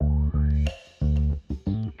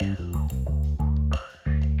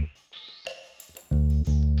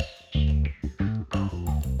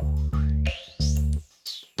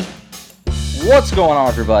What's going on,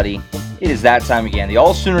 everybody? It is that time again. The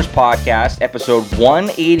AllSooners Podcast, episode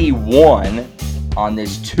 181 on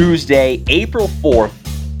this Tuesday, April 4th,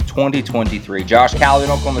 2023. Josh Callaway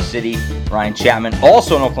in Oklahoma City, Ryan Chapman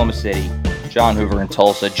also in Oklahoma City, John Hoover in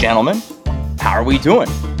Tulsa. Gentlemen, how are we doing?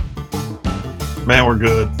 Man, we're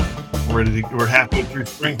good. We're halfway through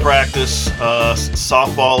spring practice.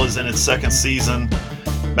 Softball is in its second season.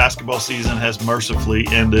 Basketball season has mercifully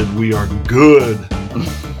ended. We are good.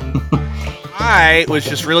 I was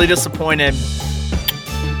just really disappointed.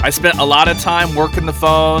 I spent a lot of time working the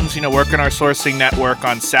phones, working our sourcing network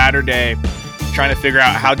on Saturday, trying to figure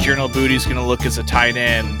out how Jalen Booty's going to look as a tight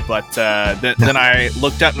end. But then I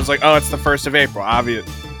looked up and was like, oh, it's the 1st of April.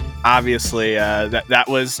 Obviously, that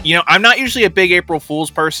was, I'm not usually a big April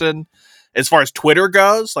Fool's person as far as Twitter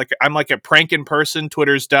goes. Like, I'm like a pranking person.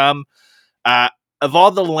 Twitter's dumb. Of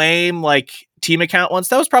all the lame, team account ones,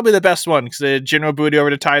 that was probably the best one because Jalen Booty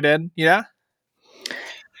over to tight end. Yeah.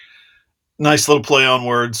 Nice little play on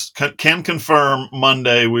words. Can confirm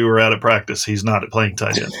Monday we were out at practice. He's not playing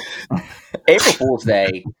tight end. April Fool's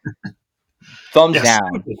Day. Thumbs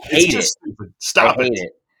down. Hate it. Stupid. Stop I hate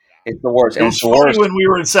it. It's the worst. It was funny when we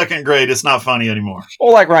were in second grade. It's not funny anymore.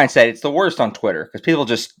 Well, like Ryan said, it's the worst on Twitter because people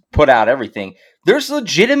just put out everything. There's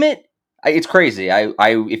legitimate. It's crazy.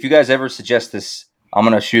 If you guys ever suggest this, I'm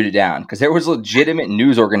gonna shoot it down because there was legitimate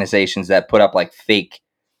news organizations that put up fake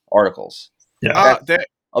articles. Yeah,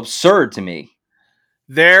 absurd to me.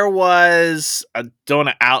 There was, I don't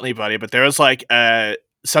want to out anybody, but there was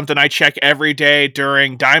something I check every day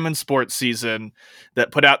during Diamond Sports season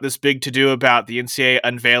that put out this big to-do about the NCAA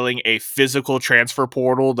unveiling a physical transfer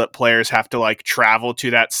portal that players have to travel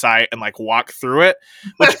to that site and walk through it,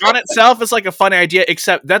 which on itself is a funny idea,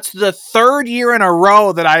 except that's the third year in a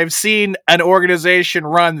row that I've seen an organization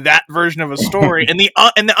run that version of a story. and the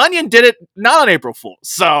Onion did it not on April Fool's.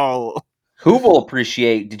 So who will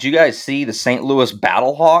appreciate? Did you guys see the St. Louis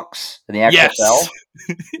Battlehawks in the XFL? Yes.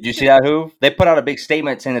 Did you see that? Who they put out a big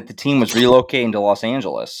statement saying that the team was relocating to Los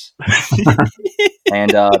Angeles, and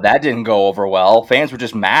that didn't go over well. Fans were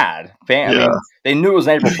just mad. I mean, they knew it was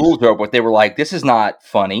an April Fool's joke, but they were like, "This is not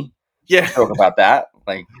funny." Yeah, joke about that.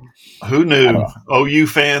 Who knew? OU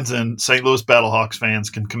fans and St. Louis Battlehawks fans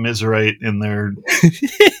can commiserate in their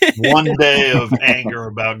one day of anger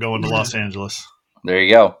about going to Los Angeles. There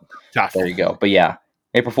you go. Tough. There you go. But yeah,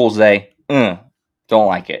 April Fool's Day, don't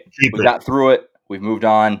like it. We got through it. We've moved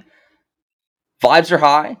on. Vibes are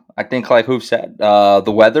high. I think, like Hoof said, the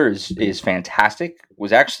weather is fantastic.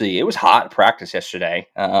 It was hot at practice yesterday.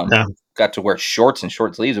 Got to wear shorts and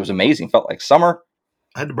short sleeves. It was amazing. Felt like summer.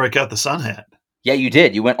 I had to break out the sun hat. Yeah, you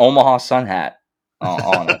did. You went Omaha sun hat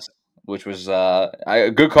on us, which was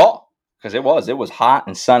a good call because it was hot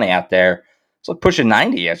and sunny out there. It's pushing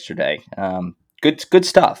 90 yesterday. Good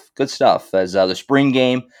stuff. Good stuff. As the spring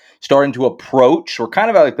game starting to approach, we're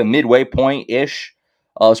kind of at the midway point-ish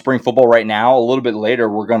of spring football right now. A little bit later,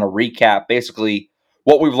 we're going to recap basically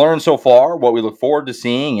what we've learned so far, what we look forward to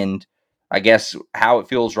seeing, and I guess how it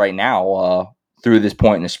feels right now through this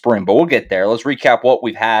point in the spring. But we'll get there. Let's recap what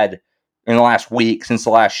we've had in the last week since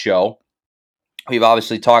the last show. We've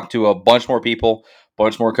obviously talked to a bunch more people, a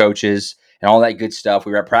bunch more coaches, and all that good stuff.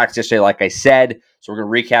 We were at practice yesterday, like I said, so we're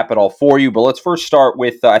going to recap it all for you. But let's first start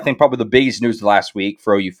with, I think, probably the biggest news of last week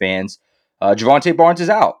for OU fans. Javonte Barnes is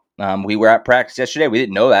out. We were at practice yesterday. We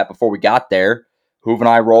didn't know that before we got there. Hoove and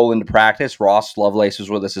I roll into practice. Ross Lovelace was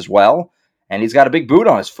with us as well. And he's got a big boot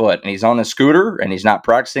on his foot. And he's on a scooter. And he's not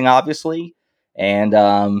practicing, obviously. And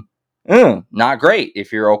not great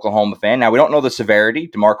if you're an Oklahoma fan. Now, we don't know the severity.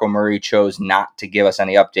 DeMarco Murray chose not to give us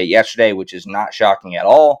any update yesterday, which is not shocking at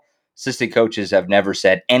all. Assistant coaches have never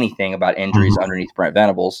said anything about injuries underneath Brent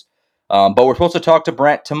Venables. But we're supposed to talk to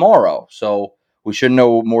Brent tomorrow, so we should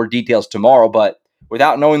know more details tomorrow. But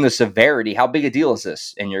without knowing the severity, how big a deal is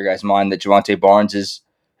this in your guys' mind that Javonte Barnes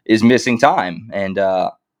is missing time? And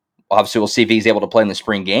obviously we'll see if he's able to play in the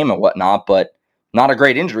spring game and whatnot, but not a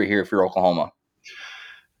great injury here if you're Oklahoma.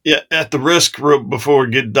 Yeah, at the risk, before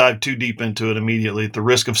we dive too deep into it immediately, at the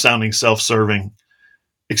risk of sounding self-serving,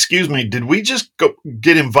 excuse me, did we just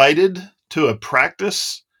get invited to a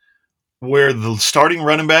practice where the starting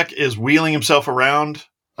running back is wheeling himself around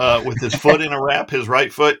with his foot in a wrap, his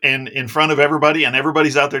right foot, and in front of everybody, and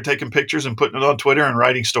everybody's out there taking pictures and putting it on Twitter and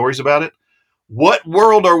writing stories about it? What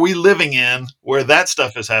world are we living in where that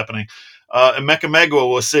stuff is happening? Emeka Megwa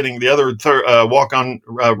was sitting, the other walk-on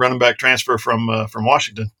running back transfer from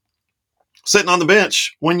Washington, sitting on the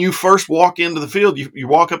bench. When you first walk into the field, you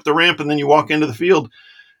walk up the ramp and then you walk into the field.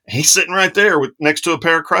 He's sitting right there next to a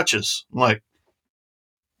pair of crutches. I'm like,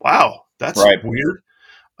 wow, that's weird.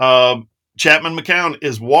 Chapman McCown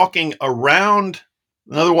is walking around,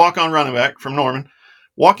 another walk-on running back from Norman,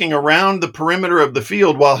 walking around the perimeter of the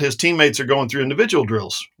field while his teammates are going through individual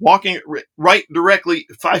drills, walking right directly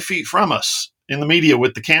 5 feet from us in the media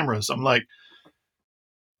with the cameras. I'm like,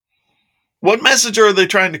 what message are they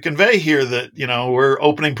trying to convey here that, we're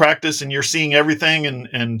opening practice and you're seeing everything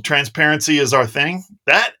and transparency is our thing?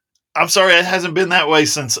 I'm sorry, it hasn't been that way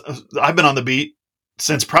since I've been on the beat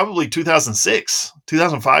since probably 2006,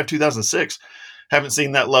 2005, 2006. Haven't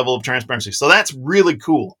seen that level of transparency. So that's really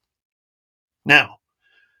cool. Now,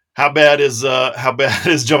 how bad is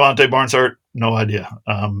Javonte Barnes hurt? No idea.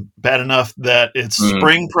 Bad enough that it's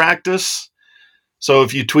spring practice. So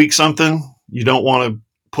if you tweak something, you don't want to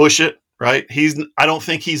push it, right? I don't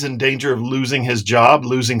think he's in danger of losing his job,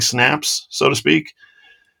 losing snaps, so to speak.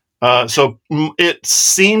 So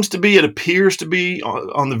it appears to be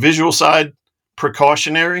on the visual side,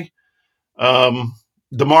 precautionary.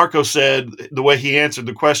 DeMarco said the way he answered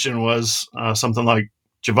the question was something like,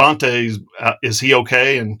 Javonte, is he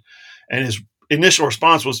okay? And his initial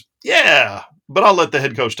response was, yeah, but I'll let the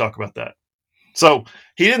head coach talk about that. So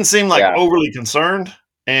he didn't seem like overly concerned.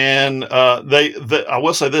 And I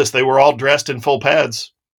will say this, they were all dressed in full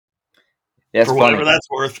pads. That's for funny. whatever that's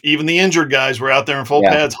worth. Even the injured guys were out there in full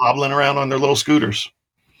pads, hobbling around on their little scooters.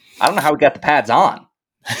 I don't know how he got the pads on.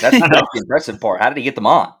 That's the impressive part. How did he get them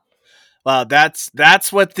on? Well, that's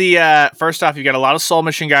what the first off, you got a lot of Soul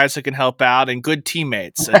Mission guys that can help out and good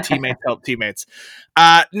teammates. Teammates help teammates.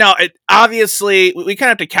 Obviously, we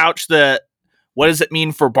kind of have to couch the what does it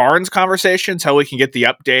mean for Barnes conversations, how we can get the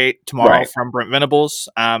update tomorrow from Brent Venables.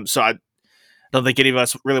 So I don't think any of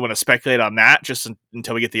us really want to speculate on that just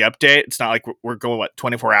until we get the update. It's not like we're going,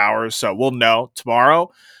 24 hours, so we'll know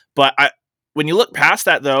tomorrow. But when you look past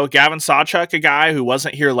that, though, Gavin Sawchuk, a guy who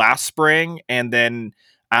wasn't here last spring and then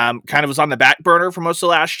kind of was on the back burner for most of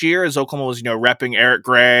last year as Oklahoma was, repping Eric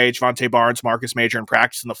Gray, Javonte Barnes, Marcus Major in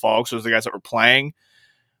practice in the fall. So those are the guys that were playing.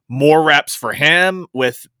 More reps for him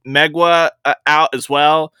with Megwa out as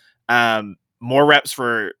well. More reps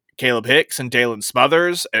for Caleb Hicks and Dalen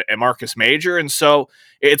Smothers and Marcus Major. And so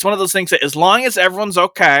it's one of those things that as long as everyone's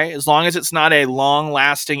okay, as long as it's not a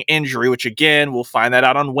long-lasting injury, which, again, we'll find that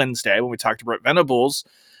out on Wednesday when we talk to Brent Venables,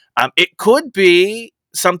 it could be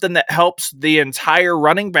something that helps the entire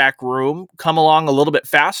running back room come along a little bit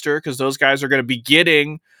faster because those guys are going to be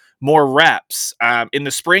getting more reps. In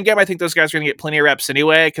the spring game, I think those guys are going to get plenty of reps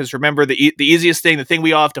anyway because remember, the easiest thing, the thing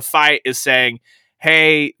we all have to fight is saying,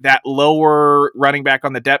 hey, that lower running back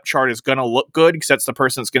on the depth chart is going to look good because that's the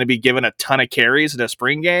person that's going to be given a ton of carries in a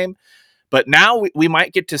spring game. But now we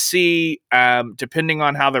might get to see, depending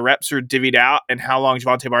on how the reps are divvied out and how long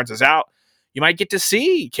Javonte Barnes is out, you might get to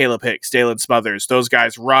see Caleb Hicks, Dalen Smothers, those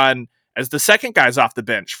guys run as the second guys off the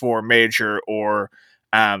bench for Major or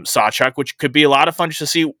Sawchuk, which could be a lot of fun just to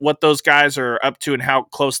see what those guys are up to and how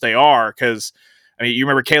close they are. Because, you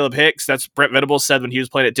remember Caleb Hicks, that's Brent Venables said when he was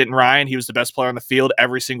playing at Denton Ryan, he was the best player on the field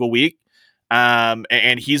every single week.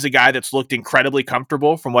 And he's a guy that's looked incredibly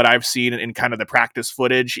comfortable from what I've seen in kind of the practice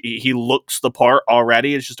footage. He looks the part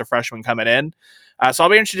already. It's just a freshman coming in. So I'll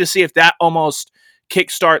be interested to see if that almost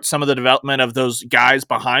kickstart some of the development of those guys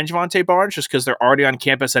behind Javonte Barnes just because they're already on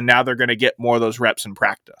campus and now they're going to get more of those reps in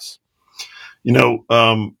practice.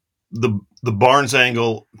 The Barnes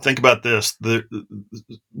angle, think about this, the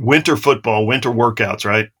winter football, winter workouts,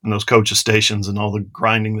 right? And those coaches' stations and all the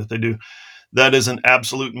grinding that they do. That is an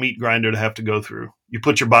absolute meat grinder to have to go through. You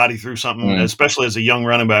put your body through something, especially as a young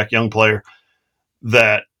running back, young player,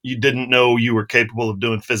 that you didn't know you were capable of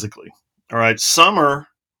doing physically. All right. Summer,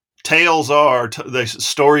 tales are, the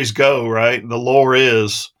stories go, right? The lore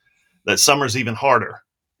is that summer's even harder.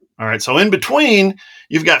 All right. So in between,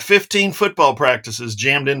 you've got 15 football practices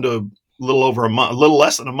jammed into a little over a month, a little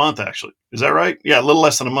less than a month, actually. Is that right? Yeah, a little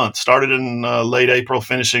less than a month. Started in late April,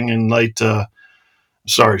 finishing in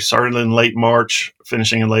started in late March,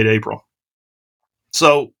 finishing in late April.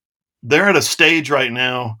 So they're at a stage right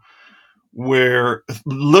now where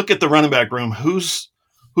look at the running back room. Who's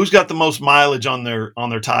got the most mileage on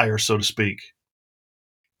their tires, so to speak?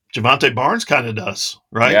 Javonte Barnes kind of does,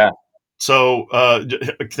 right? Yeah. So I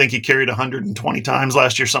think he carried 120 times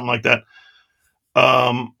last year, something like that.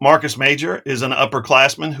 Marcus Major is an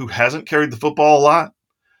upperclassman who hasn't carried the football a lot.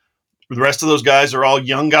 The rest of those guys are all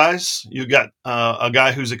young guys. You got a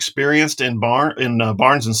guy who's experienced in Barnes and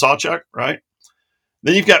Sawchuk, right?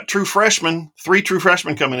 Then you've got three true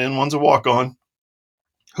freshmen coming in. One's a walk-on,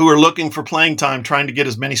 who are looking for playing time, trying to get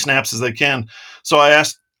as many snaps as they can. So I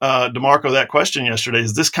asked DeMarco that question yesterday.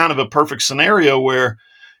 Is this kind of a perfect scenario where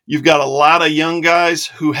you've got a lot of young guys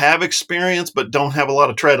who have experience but don't have a lot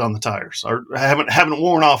of tread on the tires, or haven't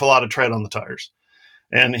worn off a lot of tread on the tires.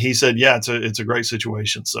 And he said, yeah, it's a great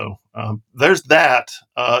situation. So there's that.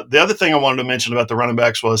 The other thing I wanted to mention about the running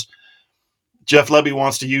backs was Jeff Lebby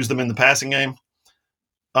wants to use them in the passing game.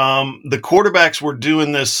 The quarterbacks were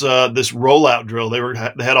doing this rollout drill.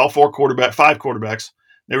 They had all five quarterbacks.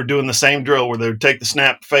 They were doing the same drill where they would take the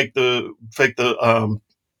snap, fake the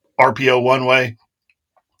RPO one way,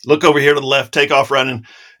 look over here to the left, take off running,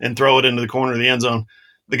 and throw it into the corner of the end zone.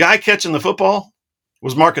 The guy catching the football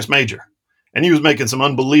was Marcus Major, and he was making some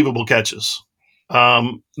unbelievable catches.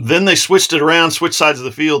 Then they switched it around, switched sides of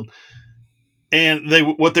the field, and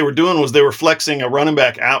what they were doing was they were flexing a running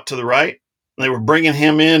back out to the right. They were bringing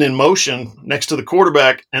him in motion next to the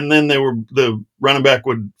quarterback, and then the running back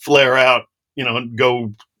would flare out, and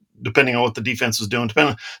go depending on what the defense was doing,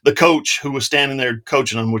 depending on the coach who was standing there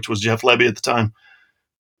coaching them, which was Jeff Lebby at the time.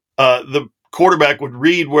 The quarterback would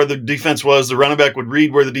read where the defense was. The running back would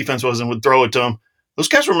read where the defense was and would throw it to him. Those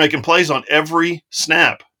guys were making plays on every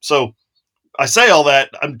snap. So I say all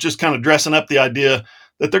that, I'm just kind of dressing up the idea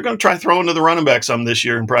that they're going to try throwing to the running back some this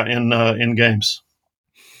year in games.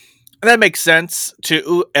 That makes sense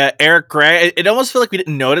to Eric Gray. It almost felt like we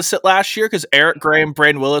didn't notice it last year because Eric Gray and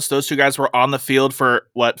Braden Willis, those two guys were on the field for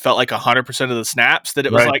what felt like 100% of the snaps. That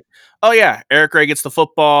it was like, oh yeah, Eric Gray gets the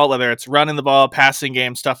football, whether it's running the ball, passing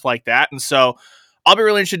game, stuff like that. And so I'll be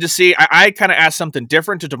really interested to see. I kind of asked something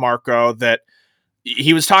different to DeMarco that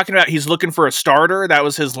he was talking about. He's looking for a starter. That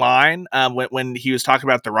was his line when he was talking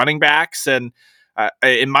about the running backs. And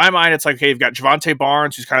in my mind, it's like, okay, you've got Javante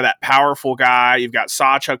Barnes, who's kind of that powerful guy. You've got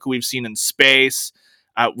Sawchuk, who we've seen in space.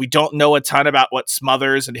 We don't know a ton about what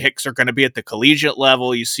Smothers and Hicks are going to be at the collegiate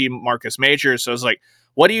level. You see Marcus Major. So it's like,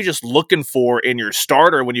 what are you just looking for in your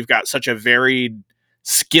starter when you've got such a varied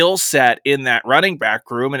skill set in that running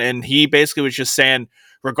back room? And he basically was just saying,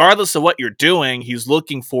 regardless of what you're doing, he's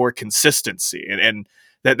looking for consistency. And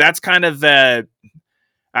that's kind of the...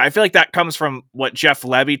 I feel like that comes from what Jeff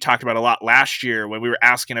Lebby talked about a lot last year when we were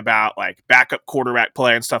asking about like backup quarterback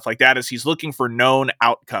play and stuff like that, is he's looking for known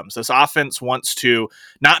outcomes. This offense wants to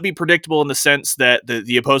not be predictable in the sense that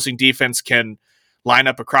the opposing defense can line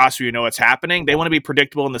up across where you know what's happening. They want to be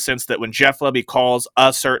predictable in the sense that when Jeff Lebby calls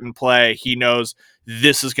a certain play, he knows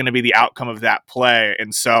this is going to be the outcome of that play.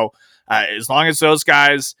 And so as long as those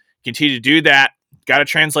guys continue to do that, got to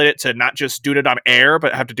translate it to not just do it on air,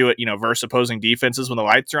 but have to do it, versus opposing defenses when the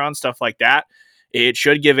lights are on, stuff like that. It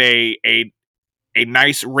should give a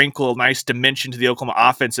nice wrinkle, nice dimension to the Oklahoma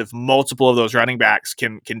offense if multiple of those running backs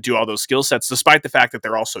can do all those skill sets, despite the fact that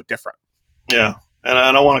they're all so different. Yeah. And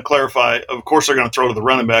I want to clarify, of course, they're going to throw to the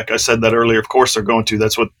running back. I said that earlier. Of course, they're going to.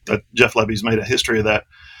 That's what Jeff Lebby's made a history of that.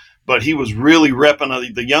 But he was really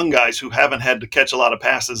repping the young guys who haven't had to catch a lot of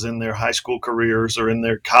passes in their high school careers or in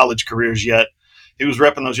their college careers yet. He was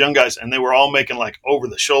repping those young guys, and they were all making like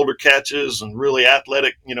over-the-shoulder catches and really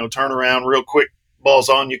athletic, turn around, real quick balls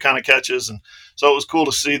on you kind of catches. And so it was cool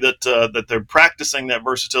to see that they're practicing that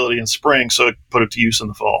versatility in spring, so it put it to use in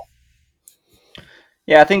the fall.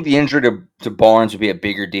 Yeah, I think the injury to Barnes would be a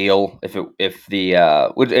bigger deal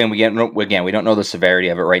and we don't know the severity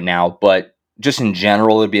of it right now, but just in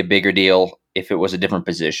general, it'd be a bigger deal if it was a different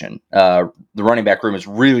position. The running back room is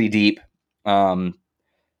really deep.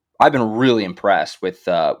 I've been really impressed with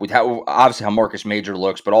how Marcus Major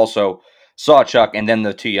looks, but also Sawchuk and then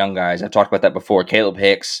the two young guys. I've talked about that before. Caleb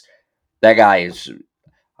Hicks, that guy is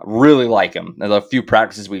I really like him. There's a few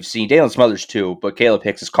practices we've seen. Dalen Smothers too, but Caleb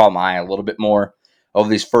Hicks has caught my eye a little bit more over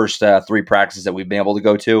these first three practices that we've been able to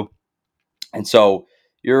go to. And so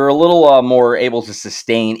you're a little more able to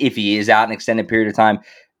sustain if he is out an extended period of time,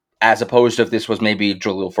 as opposed to if this was maybe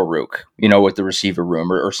Jalil Farouk, with the receiver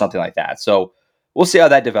room or something like that. So we'll see how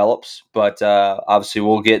that develops, but obviously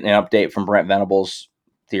we'll get an update from Brent Venables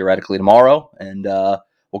theoretically tomorrow, and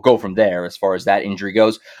we'll go from there as far as that injury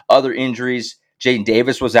goes. Other injuries, Jaden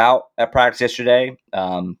Davis was out at practice yesterday,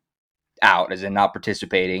 out as in not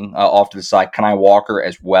participating, off to the side. Kenai Walker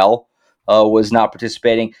as well was not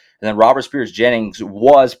participating. And then Robert Spears-Jennings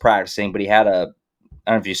was practicing, but he had I don't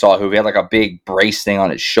know if you saw who, he had like a big brace thing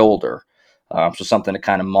on his shoulder. So something to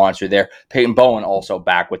kind of monitor there. Peyton Bowen also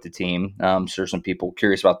back with the team. So some people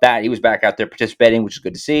curious about that. He was back out there participating, which is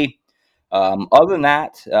good to see. Other than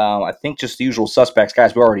that, I think just the usual suspects,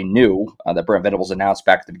 guys we already knew that Brent Venables announced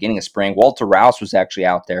back at the beginning of spring. Walter Rouse was actually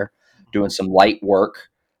out there doing some light work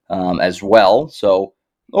as well. So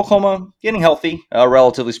Oklahoma getting healthy,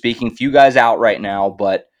 relatively speaking. Few guys out right now,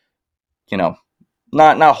 but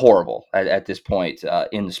not horrible at this point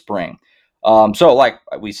in the spring. So like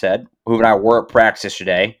we said, Hoover and I were at practice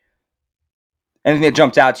yesterday. Anything that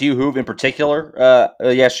jumped out to you, Hoove, in particular,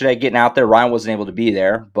 yesterday, getting out there? Ryan wasn't able to be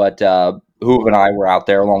there, but Hoove and I were out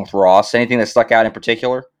there along with Ross. Anything that stuck out in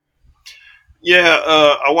particular? Yeah,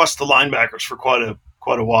 I watched the linebackers for quite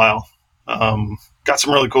a while. Got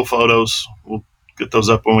some really cool photos. We'll get those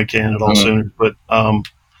up when we can at AllSooners. But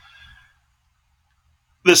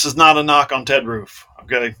this is not a knock on Ted Roof,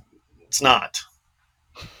 okay? It's not.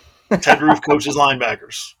 Ted Roof coaches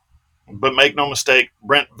linebackers. But make no mistake,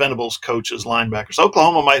 Brent Venables coaches linebackers.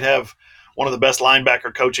 Oklahoma might have one of the best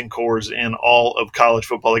linebacker coaching corps in all of college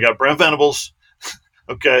football. They got Brent Venables,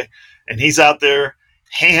 okay, and he's out there,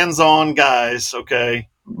 hands-on guys, okay,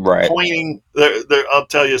 right, pointing. I'll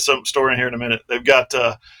tell you some story in here in a minute. They've got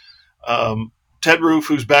Ted Roof,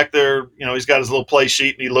 who's back there. He's got his little play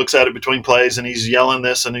sheet, and he looks at it between plays, and he's yelling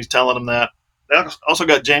this, and he's telling them that. They also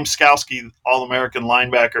got James Skowski, All-American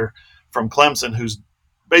linebacker from Clemson, who's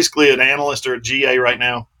basically an analyst or a GA right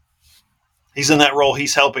now. He's in that role.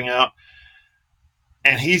 He's helping out.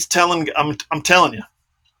 And he's telling, I'm telling you,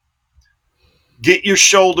 get your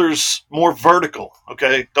shoulders more vertical,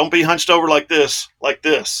 okay? Don't be hunched over like this.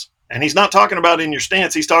 And he's not talking about in your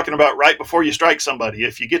stance. He's talking about right before you strike somebody.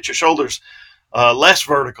 If you get your shoulders less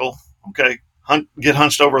vertical, okay, get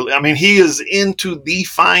hunched over. I mean, he is into the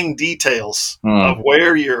fine details of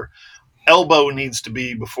where your elbow needs to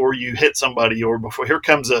be before you hit somebody, or before here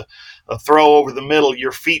comes a throw over the middle,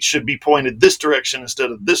 your feet should be pointed this direction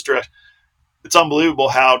instead of this direction. It's unbelievable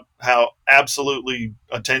how absolutely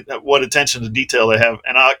what attention to detail they have.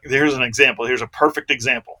 And here's an example. Here's a perfect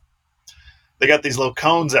example. They got these little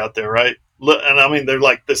cones out there, right? And I mean, they're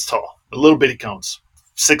like this tall, the little bitty cones,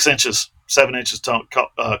 6 inches, 7 inches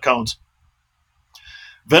cones.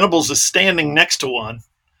 Venables is standing next to one.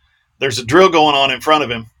 There's a drill going on in front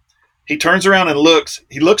of him. He turns around and looks.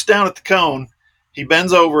 He looks down at the cone. He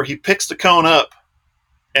bends over. He picks the cone up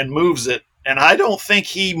and moves it. And I don't think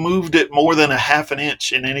he moved it more than a half an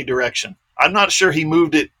inch in any direction. I'm not sure he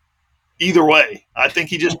moved it either way. I think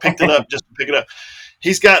he just picked it up just to pick it up.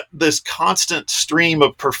 He's got this constant stream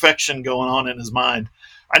of perfection going on in his mind.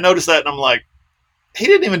 I noticed that, and I'm like, he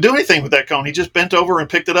didn't even do anything with that cone. He just bent over and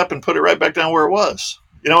picked it up and put it right back down where it was.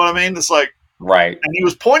 You know what I mean? It's like, right. And he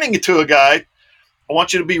was pointing it to a guy. I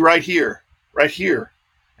want you to be right here, right here.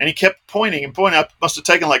 And he kept pointing and pointing. I must have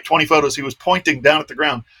taken like 20 photos. He was pointing down at the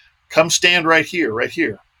ground. Come stand right here, right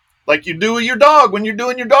here. Like you do with your dog when you're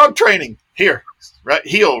doing your dog training. Here, right,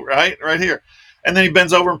 heel, right here. And then he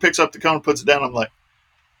bends over and picks up the cone and puts it down. I'm like,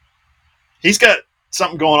 he's got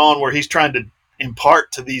something going on where he's trying to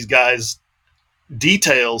impart to these guys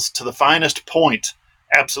details to the finest point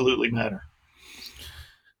absolutely matter.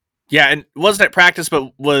 Yeah, and wasn't at practice,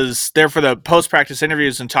 but was there for the post-practice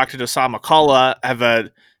interviews and talked to Deshaun McCullough. I have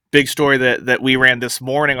a big story that we ran this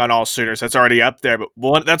morning on AllSooners. That's already up there.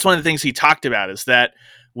 But that's one of the things he talked about is that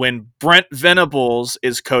when Brent Venables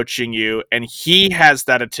is coaching you and he has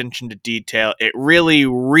that attention to detail, it really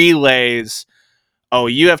relays, oh,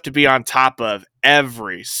 you have to be on top of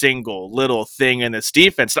every single little thing in this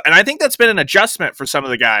defense. And I think that's been an adjustment for some of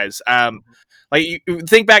the guys. Like you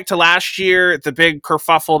think back to last year, the big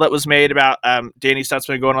kerfuffle that was made about Danny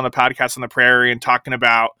Stutzman going on the podcast on the Prairie and talking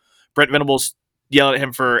about Brent Venables yelling at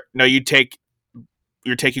him for, no, you're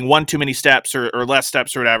taking one too many steps or less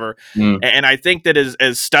steps or whatever. And I think that as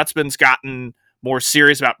Stutzman's gotten more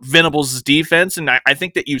serious about Venables' defense, and I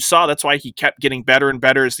think that you saw that's why he kept getting better and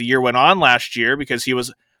better as the year went on last year, because he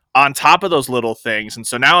was on top of those little things. And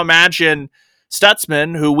so now imagine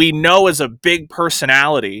Stutzman, who we know is a big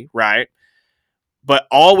personality, right? But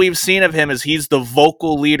all we've seen of him is he's the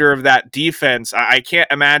vocal leader of that defense. I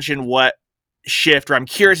can't imagine what shift, or I'm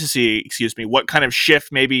curious to see, what kind of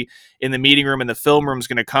shift maybe in the meeting room and the film room is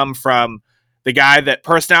going to come from the guy that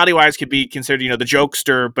personality-wise could be considered, the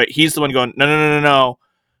jokester, but he's the one going, no.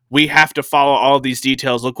 We have to follow all of these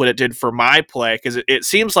details. Look what it did for my play. Because it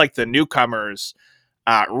seems like the newcomers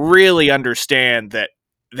really understand that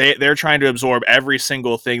they're trying to absorb every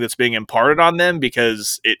single thing that's being imparted on them,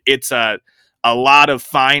 because it's a lot of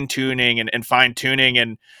fine-tuning and fine-tuning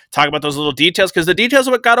and talk about those little details, because the details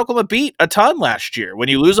are what got Oklahoma beat a ton last year. When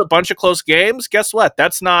you lose a bunch of close games, guess what?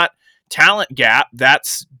 That's not talent gap.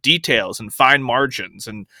 That's details and fine margins.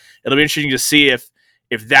 And it'll be interesting to see if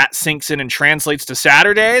that sinks in and translates to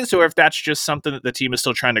Saturdays, or if that's just something that the team is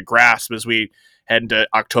still trying to grasp as we head into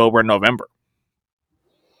October and November.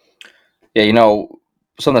 Yeah,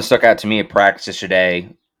 something that stuck out to me at practice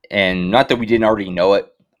yesterday, and not that we didn't already know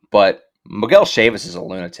it, but Miguel Chavis is a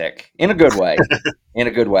lunatic in a good way.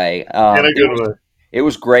 It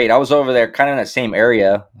was great. I was over there kind of in that same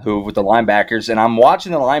area with the linebackers, and I'm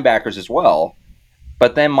watching the linebackers as well.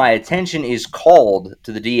 but then my attention is called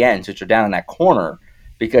to the DNs, which are down in that corner,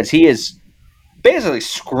 because he is basically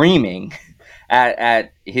screaming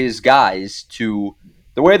at his guys to.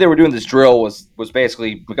 The way they were doing this drill was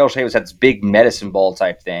basically Miguel Chavis had this big medicine ball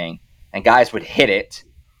type thing, and guys would hit it,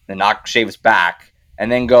 then knock Chavis back,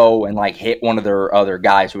 and then go and like hit one of their other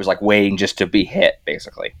guys who was like waiting just to be hit,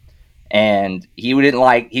 basically. And he didn't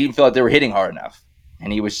feel like they were hitting hard enough,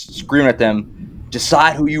 and he was screaming at them,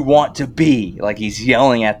 "Decide who you want to be!" Like he's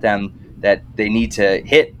yelling at them that they need to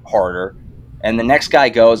hit harder. And the next guy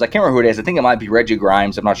goes, I can't remember who it is. I think it might be Reggie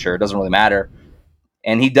Grimes. I'm not sure. It doesn't really matter.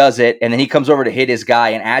 And he does it, and then he comes over to hit his guy,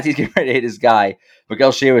 and as he's getting ready to hit his guy,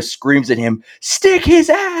 Miguel Chavis screams at him, "Stick his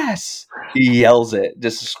ass!" He yells it,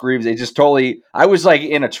 just screams. It just totally. I was like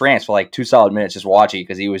in a trance for like 2 solid minutes just watching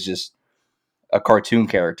because he was just a cartoon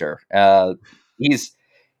character. He's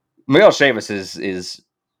Miguel Chavis is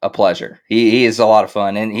a pleasure. He is a lot of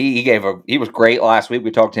fun, and he was great last week. We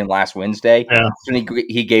talked to him last Wednesday. Yeah. And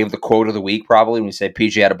he gave the quote of the week probably when he said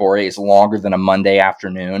PJ Atabore is longer than a Monday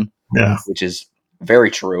afternoon. Yeah, which is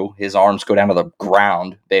very true. His arms go down to the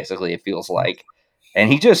ground, basically, it feels like.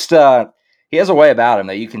 And he just he has a way about him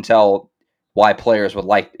that you can tell why players would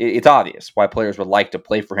like. It's obvious why players would like to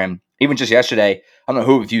play for him. Even just yesterday, I don't know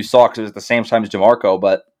who of you saw because it was at the same time as DeMarco,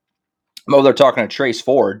 but they're talking to Trace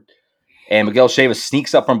Ford, and Miguel Chavis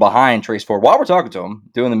sneaks up from behind Trace Ford while we're talking to him,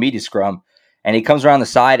 doing the media scrum, and he comes around the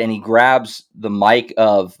side and he grabs the mic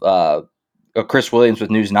of Chris Williams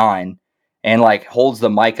with News 9 and like holds the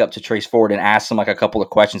mic up to Trace Ford and asks him like a couple of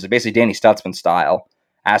questions, basically Danny Stutzman style.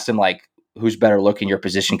 Asked him like, "Who's better looking, your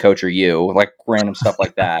position coach or you?" Like random stuff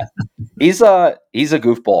like that. He's a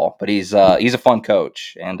goofball, but he's a fun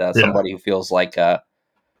coach and somebody who feels like. I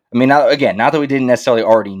mean, not that we didn't necessarily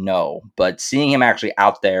already know, but seeing him actually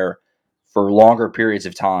out there for longer periods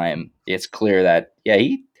of time, it's clear that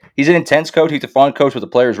he's an intense coach. He's a fun coach, but the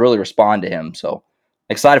players really respond to him. So.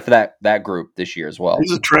 Excited for that group this year as well.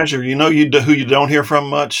 He's a treasure. You know, who you don't hear from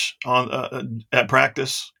much on at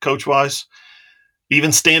practice, coach wise.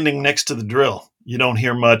 Even standing next to the drill, you don't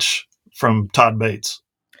hear much from Todd Bates.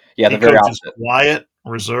 Yeah, the very opposite. Quiet,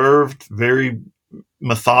 reserved, very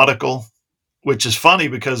methodical, which is funny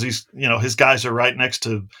because his guys are right next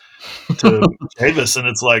to Davis, and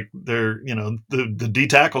it's like they're the D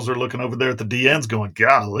tackles are looking over there at the DNs going,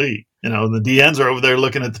 "Golly." The DNs are over there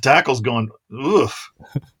looking at the tackles going, "Oof."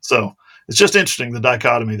 So it's just interesting, the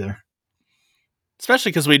dichotomy there.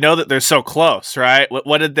 Especially because we know that they're so close, right?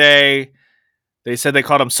 What did they said they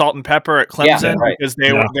called them salt and pepper at Clemson because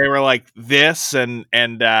they were like this, and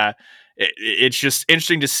it's just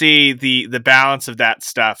interesting to see the balance of that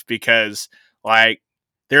stuff because like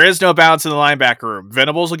there is no balance in the linebacker room.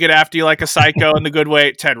 Venables will get after you like a psycho in the good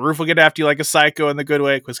way. Ted Roof will get after you like a psycho in the good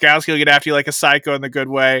way. Kwiatkowski will get after you like a psycho in the good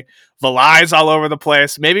way. Valai's all over the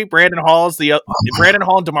place. Maybe Brandon Hall and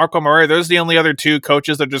DeMarco Murray. Those are the only other two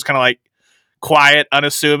coaches that are just kind of like quiet,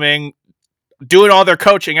 unassuming, doing all their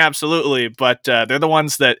coaching, absolutely. But they're the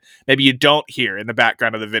ones that maybe you don't hear in the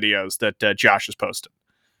background of the videos that Josh has posted.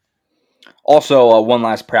 Also, one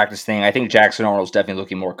last practice thing. I think Jackson Arnold's definitely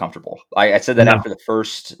looking more comfortable. I said that after the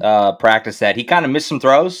first practice that he kind of missed some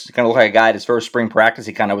throws. He kind of looked like a guy at his first spring practice.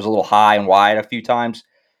 He kind of was a little high and wide a few times.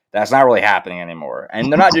 That's not really happening anymore.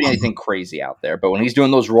 And they're not doing anything crazy out there. But when he's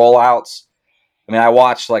doing those rollouts, I mean, I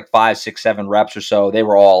watched like 5, 6, 7 reps or so. They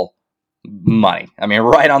were all money. I mean,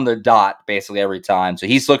 right on the dot basically every time. So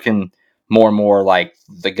he's looking more and more like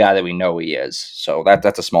the guy that we know he is. So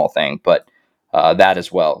that's a small thing. But that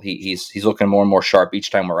as well. He's looking more and more sharp each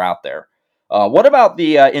time we're out there. What about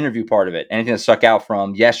the interview part of it? Anything that stuck out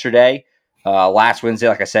from yesterday? Last Wednesday,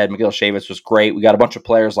 like I said, Miguel Chavis was great. We got a bunch of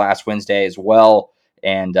players last Wednesday as well,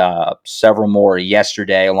 and several more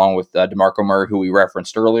yesterday, along with DeMarco Murray, who we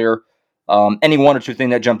referenced earlier. Any one or two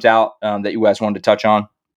thing that jumped out that you guys wanted to touch on?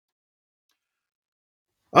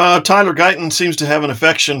 Tyler Guyton seems to have an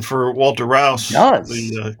affection for Walter Rouse,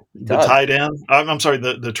 the tight end. I'm sorry,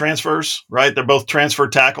 the transfers, right? They're both transfer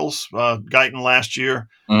tackles. Guyton last year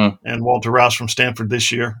and Walter Rouse from Stanford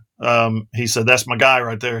this year. He said, "That's my guy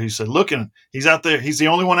right there." He said, "Looking, he's out there. He's the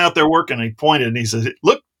only one out there working." And he pointed and he said,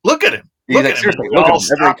 "Look at him. Look at him." We all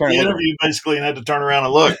stopped the interview basically and had to turn around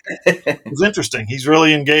and look. It was interesting. He's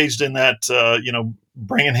really engaged in that,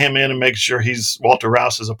 bringing him in and making sure Walter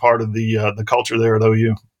Rouse is a part of the culture there at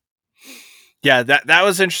OU. Yeah, that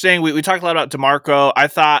was interesting. We talked a lot about DeMarco. I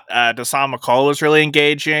thought Dasan McCall was really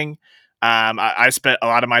engaging. I spent a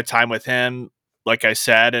lot of my time with him, like I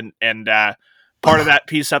said, and part of that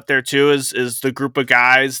piece up there too is the group of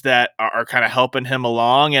guys that are kind of helping him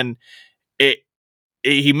along. And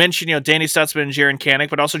he mentioned, Danny Stutzman and Jaron Kanik,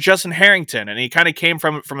 but also Justin Harrington. And he kind of came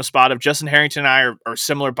from a spot of Justin Harrington and I are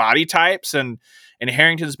similar body types. And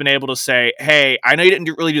Harrington's been able to say, hey, I know you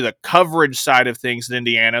didn't really do the coverage side of things in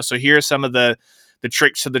Indiana. So here's some of the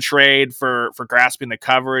tricks of the trade for grasping the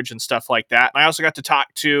coverage and stuff like that. And I also got to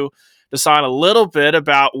talk to Dasan a little bit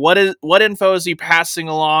about what info is he passing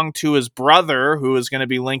along to his brother, who is going to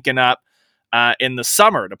be linking up in the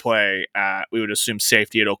summer to play, we would assume,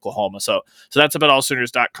 safety at Oklahoma. So that's about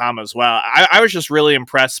AllSooners.com as well. I was just really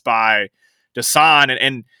impressed by Dasan.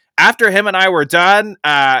 And after him and I were done,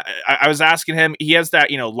 I was asking him, he has that,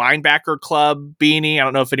 linebacker club beanie. I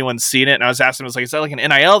don't know if anyone's seen it. And I was asking him, is that like an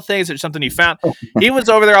NIL thing? Is it something he found? He was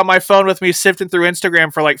over there on my phone with me, sifting through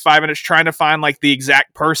Instagram for like 5 minutes, trying to find like the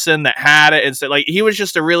exact person that had it. And so, like, he was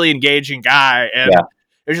just a really engaging guy. And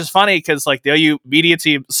it was just funny because like the OU media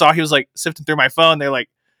team saw he was like sifting through my phone. They're like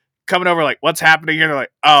coming over, like, what's happening here? They're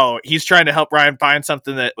like, oh, he's trying to help Ryan find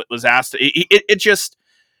something that was asked.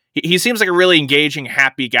 He seems like a really engaging,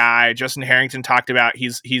 happy guy. Justin Harrington talked about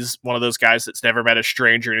he's one of those guys that's never met a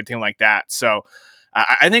stranger or anything like that. So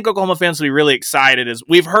I think Oklahoma fans will be really excited. As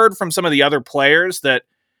we've heard from some of the other players that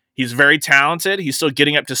he's very talented. He's still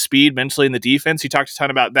getting up to speed mentally in the defense. He talked a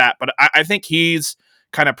ton about that. But I think he's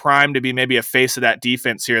kind of primed to be maybe a face of that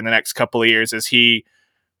defense here in the next couple of years as he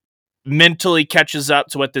mentally catches up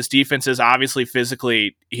to what this defense is. Obviously,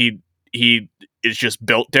 physically, he is just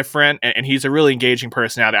built different, and he's a really engaging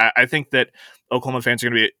personality. I think that Oklahoma fans are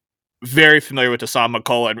going to be very familiar with Dasan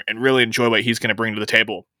McCullough and really enjoy what he's going to bring to the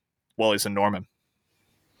table while he's in Norman.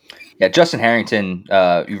 Yeah, Justin Harrington,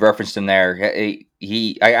 you referenced him there. I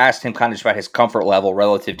asked him kind of just about his comfort level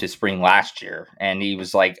relative to spring last year, and he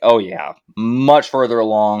was like, "Oh yeah, much further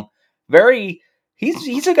along."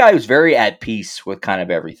 He's a guy who's very at peace with kind of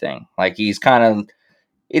everything. Like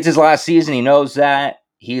it's his last season. He knows that.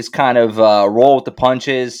 He's kind of roll with the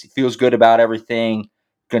punches. He feels good about everything.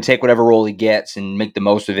 Going to take whatever role he gets and make the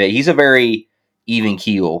most of it. He's a very even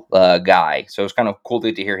keel guy, so it's kind of cool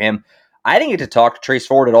to hear him. I didn't get to talk to Trace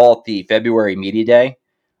Ford at all at the February media day.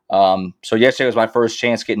 So yesterday was my first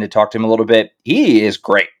chance getting to talk to him a little bit. He is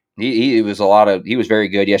great. He was very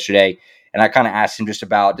good yesterday. And I kind of asked him just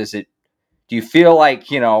about, do you feel like,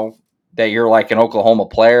 that you're like an Oklahoma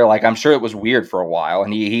player? Like, I'm sure it was weird for a while.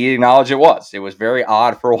 And he acknowledged it was very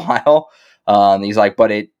odd for a while. He's like,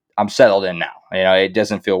 but I'm settled in now. It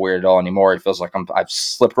doesn't feel weird at all anymore. It feels like I've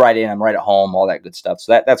slipped right in. I'm right at home, all that good stuff.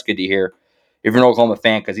 So that's good to hear if you're an Oklahoma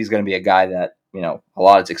fan, because he's going to be a guy that, a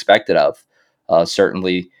lot is expected of,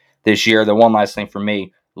 certainly this year. The one last thing for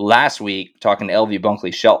me, last week, talking to LV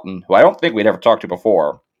Bunkley Shelton, who I don't think we'd ever talked to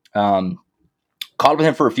before, caught up with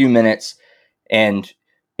him for a few minutes, and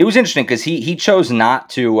it was interesting because he chose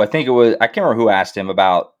not to. I can't remember who asked him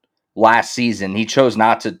about last season. He chose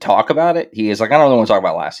not to talk about it. He is like, I don't really want to talk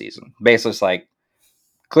about last season. Basically, it's like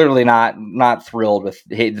clearly not thrilled with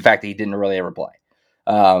the fact that he didn't really ever play.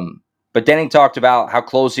 But then he talked about how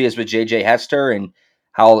close he is with J.J. Hester and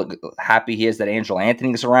how happy he is that Angelo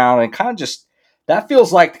Anthony's around. And kind of just, that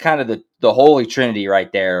feels like kind of the holy trinity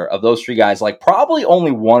right there of those three guys. Like, probably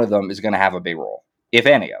only one of them is going to have a big role, if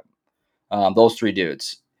any of them, those three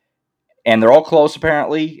dudes. And they're all close,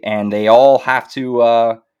 apparently, and they all have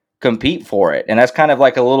to compete for it. And that's kind of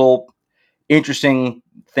like a little interesting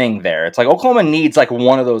thing there. It's like Oklahoma needs like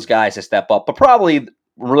one of those guys to step up, but probably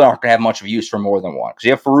really aren't going to have much of use for more than one. Because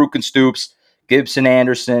you have Farouk and Stoops, Gibson,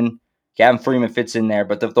 Anderson, Gavin Freeman fits in there.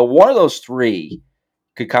 But the one of those three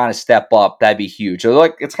could kind of step up, that'd be huge. So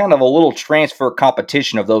like it's kind of a little transfer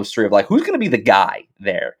competition of those three of like, who's going to be the guy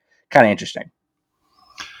there? Kind of interesting.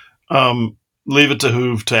 Leave it to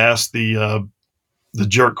Hoove to ask the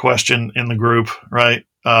jerk question in the group, right?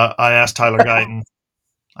 I asked Tyler Guyton.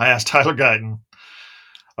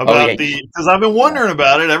 About because I've been wondering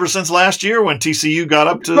about it ever since last year when TCU got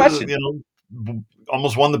up to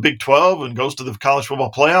almost won the Big 12 and goes to the college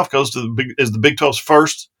football playoff, is the Big 12's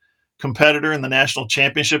first competitor in the national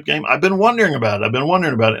championship game. I've been wondering about it.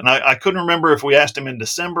 And I couldn't remember if we asked him in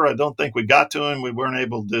December. I don't think we got to him. We weren't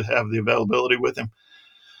able to have the availability with him.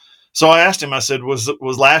 So I asked him, I said, was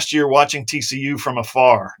last year watching TCU from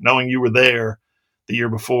afar, knowing you were there the year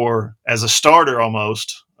before as a starter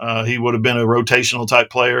almost, he would have been a rotational type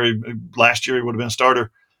player. Last year he would have been a starter.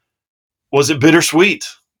 Was it bittersweet?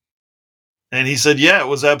 And he said, yeah, it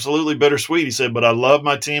was absolutely bittersweet. He said, but I love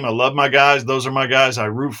my team. I love my guys. Those are my guys. I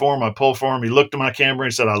root for them. I pull for them. He looked at my camera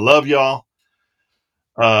and he said, I love y'all.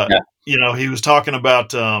 He was talking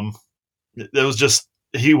about he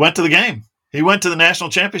went to the game. He went to the national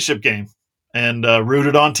championship game and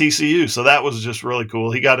rooted on TCU. So that was just really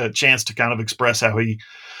cool. He got a chance to kind of express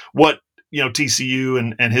what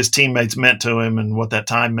TCU and his teammates meant to him and what that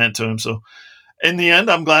time meant to him. So in the end,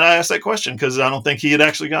 I'm glad I asked that question because I don't think he had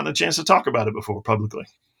actually gotten a chance to talk about it before publicly.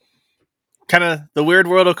 Kind of the weird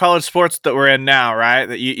world of college sports that we're in now, right?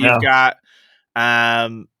 That you've got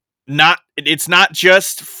it's not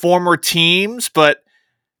just former teams, but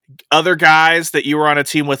other guys that you were on a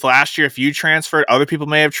team with last year. If you transferred, other people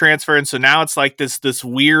may have transferred, and so now it's like this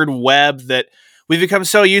weird web that we've become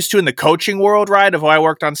so used to in the coaching world, right? Of I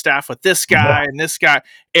worked on staff with this guy and this guy.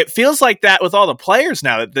 It feels like that with all the players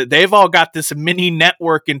now that they've all got this mini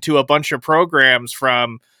network into a bunch of programs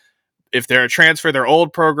from. If they're a transfer, their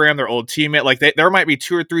old program, their old teammate, like there might be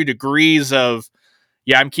 2 or 3 degrees of,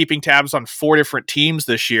 I'm keeping tabs on 4 different teams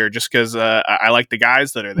this year just because I like the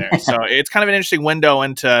guys that are there. So it's kind of an interesting window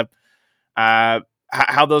into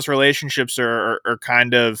how those relationships are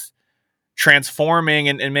kind of transforming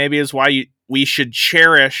and maybe is why we should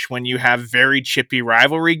cherish when you have very chippy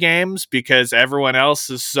rivalry games because everyone else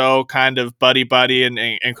is so kind of buddy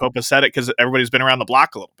and copacetic because everybody's been around the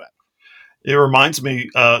block a little bit. It reminds me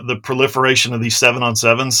the proliferation of these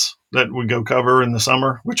 7-on-7s that we go cover in the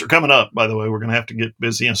summer, which are coming up, by the way. We're going to have to get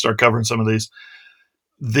busy and start covering some of these.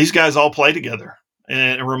 These guys all play together.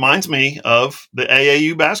 And it reminds me of the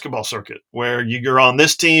AAU basketball circuit where you're on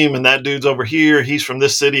this team and that dude's over here. He's from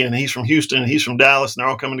this city and he's from Houston and he's from Dallas and they're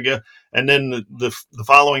all coming together. And then the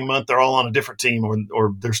following month, they're all on a different team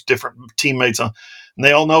or there's different teammates on and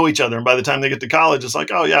they all know each other. And by the time they get to college, it's like,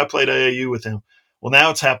 oh yeah, I played AAU with him. Well,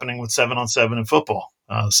 now it's happening with 7-on-7 in football.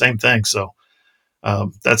 Same thing. So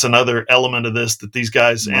that's another element of this that these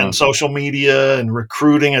guys and social media and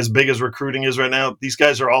recruiting, as big as recruiting is right now, these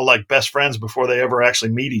guys are all like best friends before they ever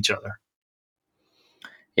actually meet each other.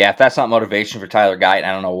 Yeah, if that's not motivation for Tyler Guyton,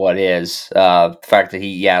 I don't know what is. The fact that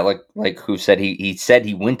he, like who said, he said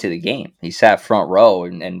he went to the game. He sat front row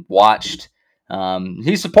and watched.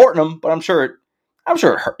 He's supporting them, but I'm sure,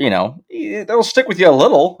 it'll stick with you a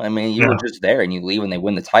little. I mean, you were just there and you leave when they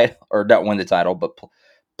win the title, or not win the title, but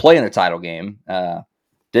play in the title game.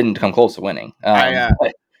 Didn't come close to winning. I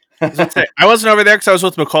wasn't over there because I was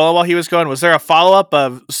with McCullough while he was going. Was there a follow-up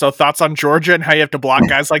of thoughts on Georgia and how you have to block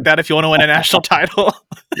guys like that if you want to win a national title?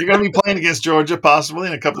 You're going to be playing against Georgia possibly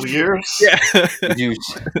in a couple of years. Yeah.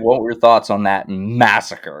 What were your thoughts on that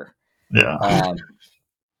massacre? Yeah.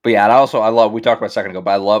 But yeah, and we talked about a second ago,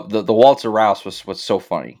 but I love the Walter Rouse was so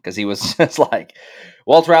funny because he was just like,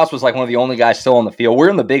 Walter Rouse was like one of the only guys still on the field. We're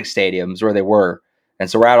in the big stadiums where they were. And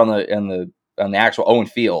so we're out on the actual Owen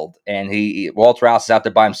Field, and Walter Rouse is out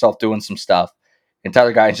there by himself doing some stuff, and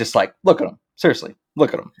Tyler Guyton's just like, look at him, seriously,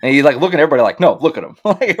 look at him, and he's like looking at everybody like, no, look at him.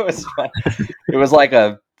 Like it was like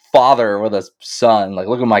a father with a son, like,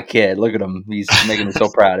 look at my kid, look at him, he's making me so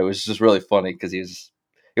proud. It was just really funny because it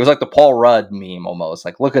was like the Paul Rudd meme almost,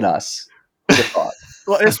 like, look at us.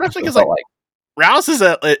 Well, especially because Rouse is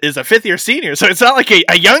a 5th-year senior, so it's not like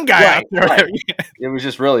a young guy out there. Right. It was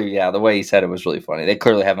just really, the way he said it was really funny. They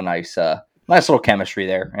clearly have a nice little chemistry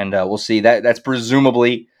there, and we'll see. That's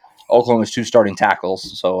presumably Oklahoma's 2 starting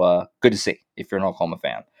tackles, so good to see if you're an Oklahoma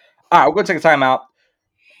fan. All right, we're going to take a timeout.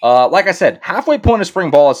 Like I said, halfway point of spring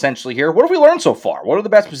ball essentially here. What have we learned so far? What are the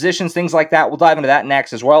best positions, things like that? We'll dive into that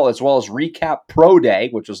next as well as recap Pro Day,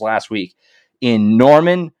 which was last week in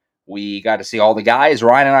Norman. We got to see all the guys.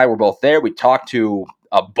 Ryan and I were both there. We talked to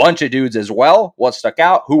a bunch of dudes as well. What stuck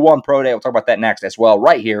out? Who won Pro Day? We'll talk about that next as well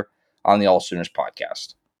right here on the AllSooners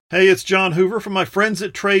Podcast. Hey, it's John Hoover from my friends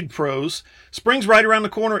at Trade Pros. Spring's right around the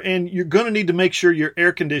corner, and you're going to need to make sure your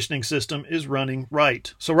air conditioning system is running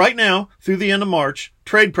right. So right now, through the end of March,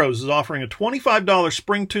 Trade Pros is offering a $25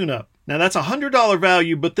 spring tune-up. Now, that's a $100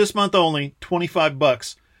 value, but this month only,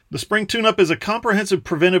 $25. The spring tune-up is a comprehensive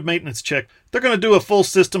preventive maintenance check. They're going to do a full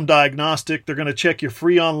system diagnostic. They're going to check your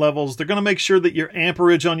Freon levels. They're going to make sure that your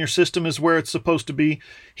amperage on your system is where it's supposed to be.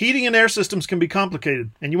 Heating and air systems can be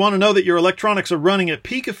complicated, and you want to know that your electronics are running at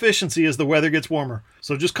peak efficiency as the weather gets warmer.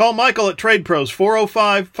 So just call Michael at Trade Pros,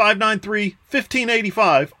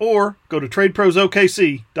 405-593-1585, or go to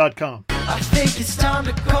TradeProsOKC.com. I think it's time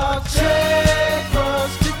to call Trade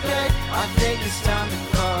Pros today. I think it's time to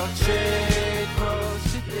call Trade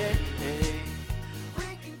Pros today.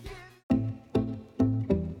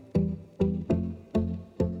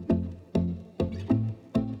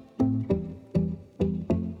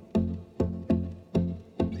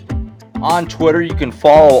 On Twitter, you can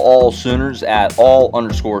follow AllSooners at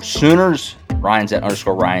 @all_Sooners. Ryan's at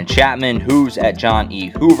 _Ryan Chapman. Who's at John E.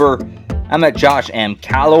 Hoover. I'm at Josh M.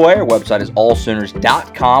 Callaway. Our website is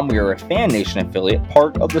allsooners.com. We are a Fan Nation affiliate,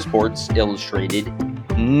 part of the Sports Illustrated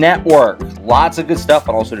Network. Lots of good stuff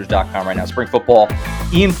on allsooners.com right now. Spring football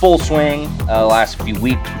in full swing. The last few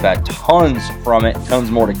weeks, we've had tons from it.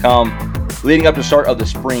 Tons more to come. leading up to the start of the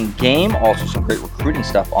spring game. Also some great recruiting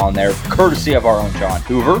stuff on there, courtesy of our own John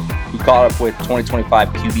Hoover, who caught up with 2025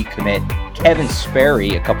 QB commit Kevin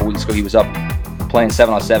Sperry a couple weeks ago. He was up playing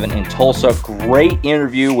 7-on-7 in Tulsa. Great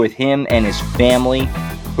interview with him and his family.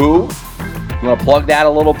 Who, you want to plug that a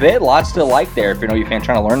little bit? Lots to like there if you're an OU fan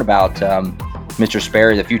trying to learn about Mr.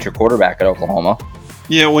 Sperry, the future quarterback at Oklahoma.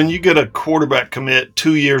 Yeah, when you get a quarterback commit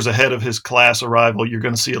 2 years ahead of his class arrival, you're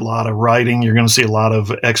going to see a lot of writing. You're going to see a lot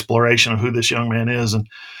of exploration of who this young man is. And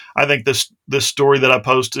I think this story that I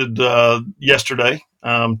posted yesterday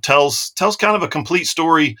tells kind of a complete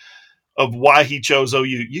story of why he chose OU.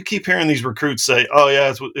 You keep hearing these recruits say, "Oh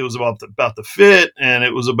yeah, it was about the fit, and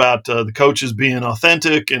it was about the coaches being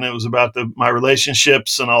authentic, and it was about my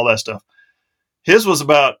relationships and all that stuff." His was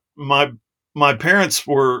about my parents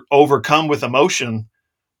were overcome with emotion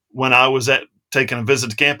when I was taking a visit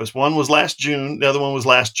to campus. One was last June, the other one was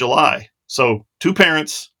last July. So 2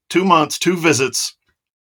 parents, 2 months, 2 visits.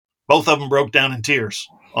 Both of them broke down in tears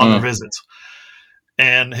on their visits.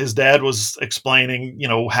 And his dad was explaining,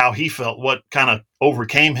 how he felt, what kind of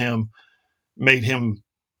overcame him, made him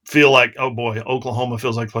feel like, oh boy, Oklahoma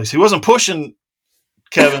feels like the place. He wasn't pushing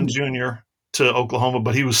Kevin Jr. to Oklahoma,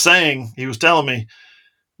 but he was telling me,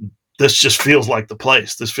 this just feels like the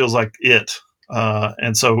place. This feels like it.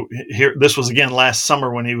 And so this was again last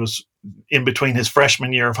summer when he was in between his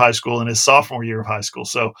freshman year of high school and his sophomore year of high school.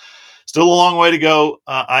 So still a long way to go.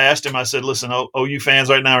 I asked him, I said, listen, OU fans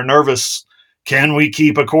right now are nervous. Can we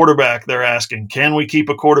keep a quarterback? They're asking, can we keep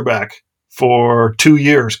a quarterback for 2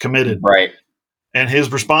 years committed? Right. And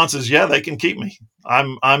his response is, yeah, they can keep me.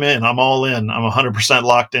 I'm in. I'm all in. I'm 100%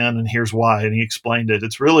 locked in, and here's why. And he explained it.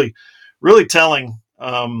 It's really, really telling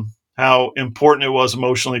how important it was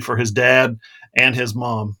emotionally for his dad and his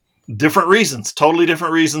mom. Different reasons, totally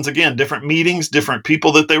different reasons. Again, different meetings, different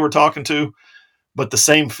people that they were talking to, but the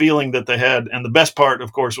same feeling that they had. And the best part,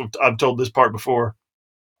 of course, I've told this part before,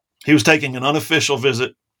 he was taking an unofficial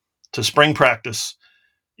visit to spring practice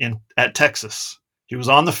at Texas. He was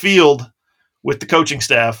on the field with the coaching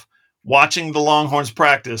staff watching the Longhorns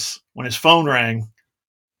practice when his phone rang.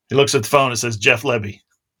 He looks at the phone and says, Jeff Lebby.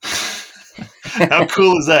 How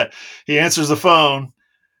cool is that? He answers the phone.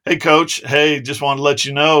 Hey, coach. Hey, just wanted to let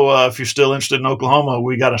you know if you're still interested in Oklahoma,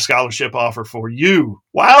 we got a scholarship offer for you.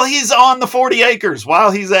 While he's on the 40 acres,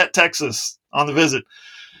 while he's at Texas on the visit,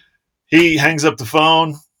 he hangs up the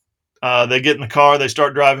phone. They get in the car. They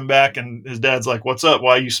start driving back, and his dad's like, what's up?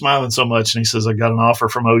 Why are you smiling so much? And he says, I got an offer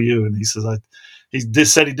from OU. And he says, he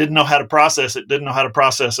just said he didn't know how to process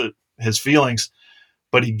it, his feelings.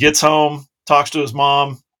 But he gets home, talks to his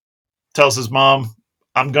mom, tells his mom,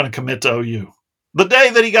 I'm going to commit to OU. The day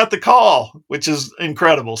that he got the call, which is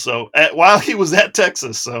incredible. So while he was at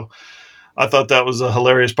Texas. So I thought that was a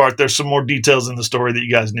hilarious part. There's some more details in the story that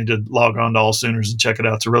you guys need to log on to AllSooners and check it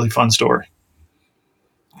out. It's a really fun story.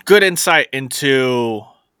 Good insight into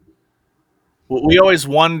we always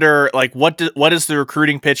wonder, like, what is the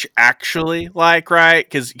recruiting pitch actually like, right?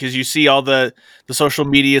 Because you see all the social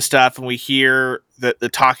media stuff, and we hear the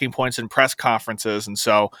talking points in press conferences, and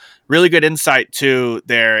so really good insight too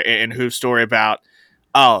there in Hoove's story about,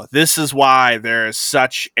 oh, this is why there is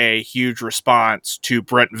such a huge response to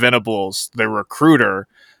Brent Venables, the recruiter,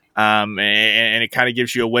 and it kind of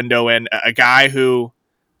gives you a window in a guy who.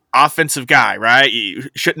 Offensive guy, right? You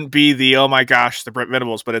shouldn't be the, oh my gosh, the Brent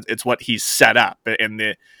Venables, but it's what he's set up in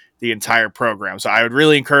the entire program. So I would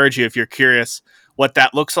really encourage you, if you're curious what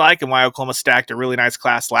that looks like and why Oklahoma stacked a really nice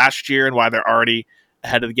class last year and why they're already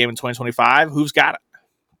ahead of the game in 2025, who's got it?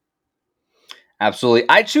 Absolutely.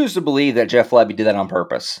 I choose to believe that Jeff Lebby did that on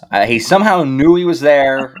purpose. He somehow knew he was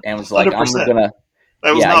there and was like, 100%. I'm going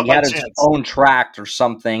to, he had his phone tracked or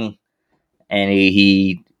something, and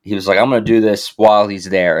he was like, I'm going to do this while he's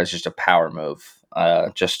there. It's just a power move,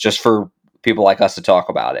 just for people like us to talk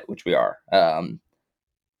about it, which we are.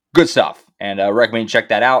 Good stuff. And recommend you check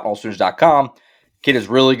that out, AllSooners.com. Kid is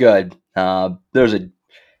really good.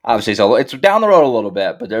 Obviously, so it's down the road a little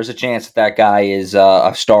bit, but there's a chance that guy is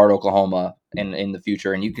a star at Oklahoma in the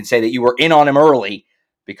future. And you can say that you were in on him early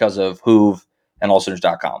because of Hoove and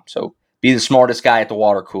AllSooners.com. So be the smartest guy at the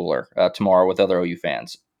water cooler tomorrow with other OU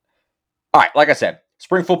fans. All right, like I said,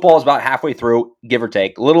 spring football is about halfway through, give or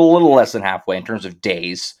take. A little less than halfway in terms of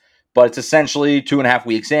days. But it's essentially 2.5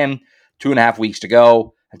 weeks in, 2.5 weeks to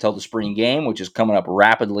go until the spring game, which is coming up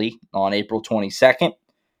rapidly on April 22nd.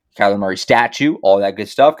 Kyler Murray statue, all that good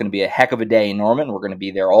stuff. Going to be a heck of a day in Norman. We're going to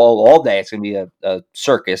be there all day. It's going to be a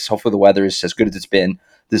circus. Hopefully the weather is as good as it's been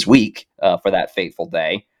this week for that fateful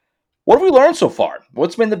day. What have we learned so far?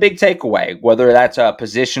 What's been the big takeaway? Whether that's a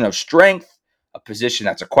position of strength, a position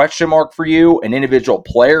that's a question mark for you, an individual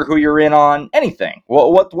player who you're in on, anything.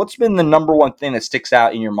 What's been the number one thing that sticks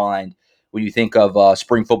out in your mind when you think of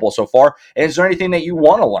spring football so far? And is there anything that you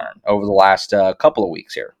want to learn over the last couple of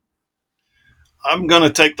weeks here? I'm going to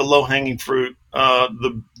take the low-hanging fruit.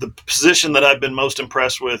 The position that I've been most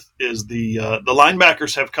impressed with is the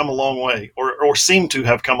linebackers have come a long way, or seem to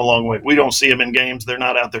have come a long way. We don't see them in games. They're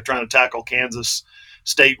not out there trying to tackle Kansas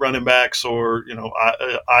State running backs or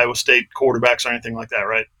Iowa State quarterbacks or anything like that,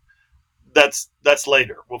 right? That's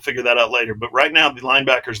later. We'll figure that out later. But right now, the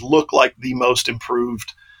linebackers look like the most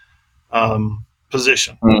improved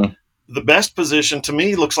position. Mm. The best position to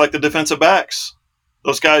me looks like the defensive backs.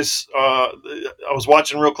 Those guys, I was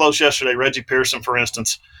watching real close yesterday. Reggie Pearson, for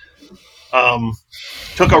instance,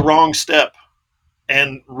 took a wrong step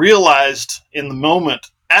and realized in the moment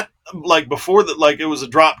before that, it was a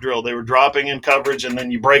drop drill. They were dropping in coverage, and then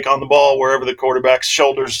you break on the ball wherever the quarterback's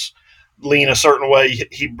shoulders lean a certain way.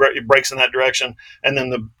 He breaks in that direction, and then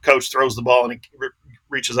the coach throws the ball and he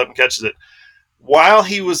reaches up and catches it. While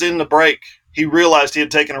he was in the break, he realized he had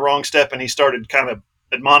taken a wrong step, and he started kind of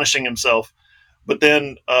admonishing himself. But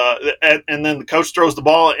then, and then the coach throws the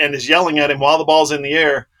ball and is yelling at him while the ball's in the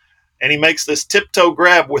air, and he makes this tiptoe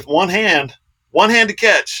grab with one hand to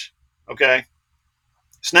catch. Okay,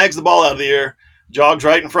 snags the ball out of the air, jogs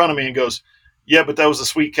right in front of me, and goes, "Yeah, but that was a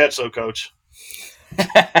sweet catch, though, Coach."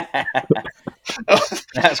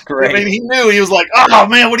 That's great. I mean, he knew. He was like, "Oh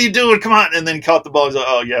man, what are you doing? Come on!" And then he caught the ball. He's like,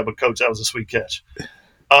 "Oh yeah, but Coach, that was a sweet catch."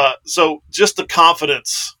 So just the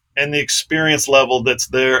confidence and the experience level that's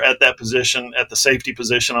there at that position, at the safety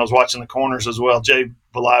position. I was watching the corners as well. Jay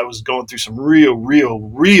Belay was going through some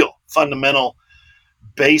real fundamental,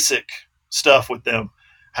 basic stuff with them.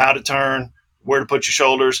 How to turn, where to put your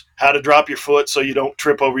shoulders, how to drop your foot so you don't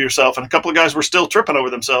trip over yourself. And a couple of guys were still tripping over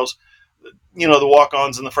themselves, the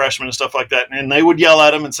walk-ons and the freshmen and stuff like that. And they would yell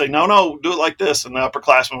at them and say, no, do it like this. And the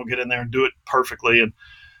upperclassmen would get in there and do it perfectly. And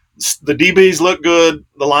the DBs look good,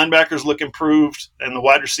 the linebackers look improved, and the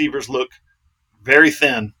wide receivers look very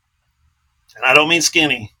thin. And I don't mean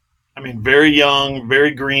skinny. I mean very young,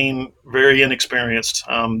 very green, very inexperienced.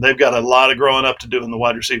 They've got a lot of growing up to do in the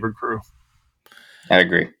wide receiver crew. I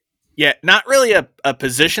agree. Yeah, not really a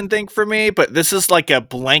position thing for me, but this is like a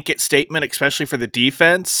blanket statement, especially for the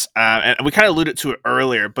defense. And we kind of alluded to it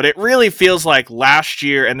earlier, but it really feels like last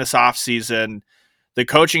year and this offseason, the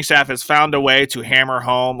coaching staff has found a way to hammer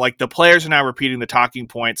home. Like, the players are now repeating the talking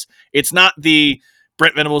points. It's not the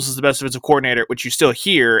Brent Venables is the best defensive coordinator, which you still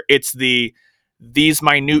hear. It's these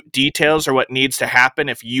minute details are what needs to happen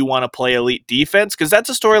if you want to play elite defense. Because that's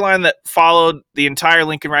a storyline that followed the entire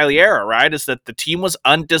Lincoln Riley era, right? Is that the team was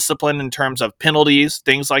undisciplined in terms of penalties,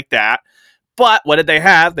 things like that. But what did they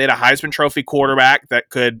have? They had a Heisman Trophy quarterback that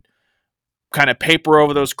could kind of paper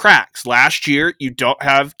over those cracks. Last year, you don't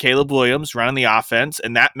have Caleb Williams running the offense,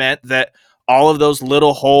 and that meant that all of those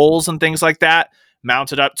little holes and things like that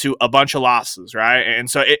mounted up to a bunch of losses, right?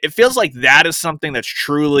 And so it feels like that is something that's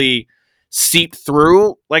truly seeped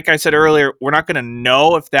through. Like I said earlier, we're not going to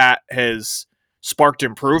know if that has sparked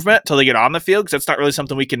improvement till they get on the field, because that's not really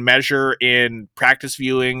something we can measure in practice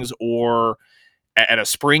viewings or at a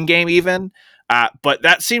spring game even. But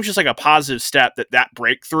that seems just like a positive step that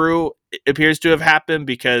breakthrough appears to have happened,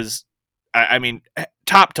 because, I mean,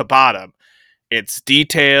 top to bottom, it's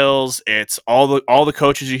details, it's all the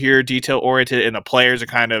coaches you hear detail oriented, and the players are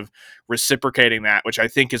kind of reciprocating that, which I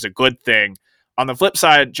think is a good thing. On the flip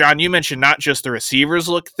side, John, you mentioned not just the receivers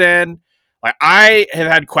look thin. Like, I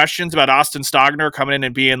have had questions about Austin Stogner coming in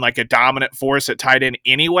and being like a dominant force at tight end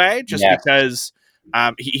anyway, just because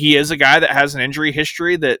he is a guy that has an injury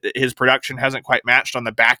history that his production hasn't quite matched on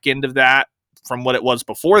the back end of that from what it was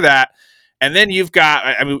before that. And then you've got,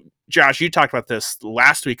 I mean, Josh, you talked about this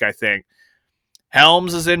last week, I think.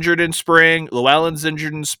 Helms is injured in spring. Llewellyn's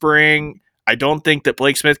injured in spring. I don't think that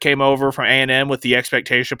Blake Smith came over from A&M with the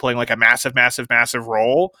expectation of playing like a massive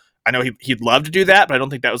role. I know he'd love to do that, but I don't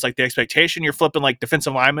think that was like the expectation. You're flipping like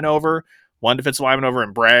one defensive lineman over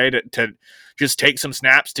in Bray to just take some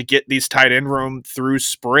snaps to get these tight end room through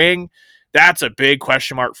spring. That's a big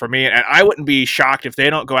question mark for me. And I wouldn't be shocked if they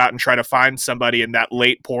don't go out and try to find somebody in that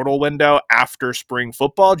late portal window after spring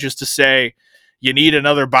football, just to say you need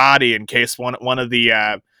another body in case one of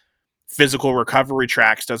the physical recovery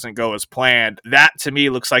tracks doesn't go as planned. That to me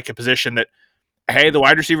looks like a position that, hey, the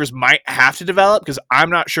wide receivers might have to develop, because I'm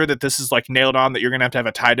not sure that this is like nailed on that you're going to have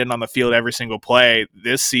a tight end on the field every single play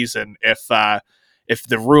this season if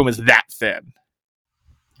the room is that thin.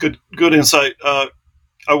 Good insight.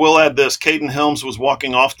 I will add this. Caden Helms was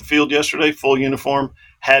walking off the field yesterday, full uniform,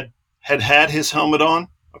 had his helmet on.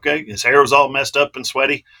 Okay. His hair was all messed up and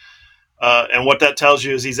sweaty. And what that tells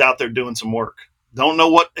you is he's out there doing some work. Don't know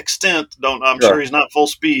what extent. I'm Sure. sure he's not full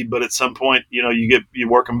speed, but at some point, you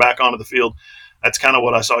work him back onto the field. That's kind of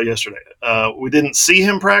what I saw yesterday. We didn't see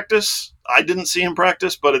him practice. I didn't see him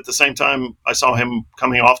practice, but at the same time, I saw him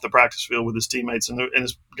coming off the practice field with his teammates and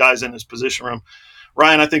his guys in his position room.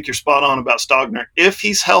 Ryan, I think you're spot on about Stogner. If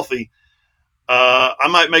he's healthy, I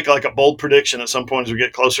might make like a bold prediction at some point as we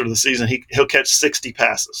get closer to the season. He'll catch 60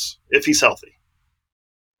 passes if he's healthy.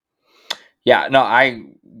 Yeah, no,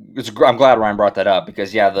 I'm glad Ryan brought that up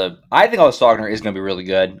because I think Stogner is going to be really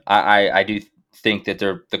good. I do think that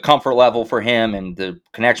the comfort level for him and the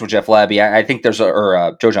connection with Jeff Labby. I think there's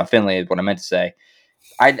Joe John Finley is what I meant to say.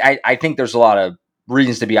 I think there's a lot of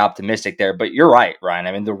reasons to be optimistic there, but you're right, Ryan.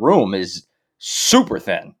 I mean, the room is super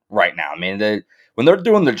thin right now. I mean, when they're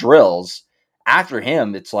doing the drills after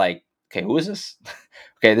him, it's like, okay, who is this?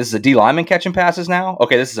 Okay, this is a D lineman catching passes now.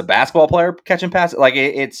 Okay, this is a basketball player catching passes. Like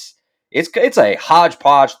it's a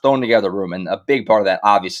hodgepodge thrown together room, and a big part of that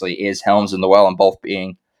obviously is Helms and Noel and both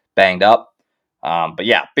being banged up. But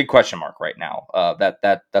yeah, big question mark right now.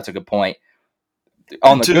 That's a good point.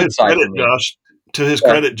 On the good side for me, Josh, to his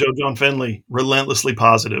credit, Joe John Finley relentlessly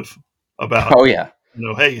positive about. Oh yeah,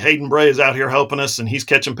 hey, Hayden Bray is out here helping us, and he's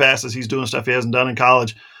catching passes. He's doing stuff he hasn't done in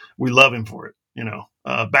college. We love him for it.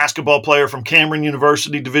 Basketball player from Cameron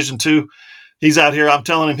University, Division II. He's out here. I'm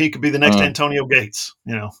telling him he could be the next Antonio Gates.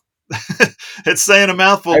 It's saying a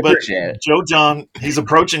mouthful, but Joe John, he's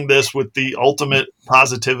approaching this with the ultimate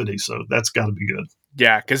positivity. So that's got to be good.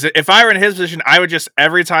 Yeah, because if I were in his position, I would just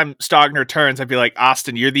every time Stogner turns, I'd be like,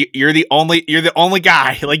 Austin, you're the only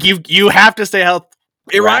guy. Like you have to stay healthy.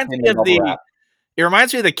 It reminds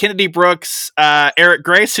me of the Kennedy Brooks, Eric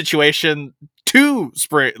Gray situation 2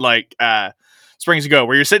 springs ago,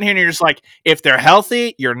 where you're sitting here and you're just like, if they're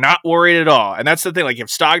healthy, you're not worried at all. And that's the thing. Like if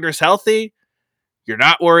Stogner's healthy, you're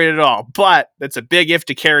not worried at all. But that's a big if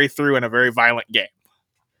to carry through in a very violent game.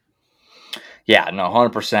 Yeah, no,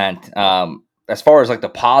 100%. As far as like the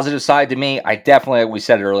positive side to me, I definitely, like we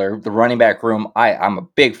said it earlier, the running back room, I'm a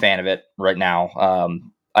big fan of it right now.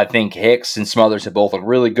 I think Hicks and Smothers have both looked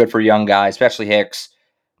really good for young guys, especially Hicks.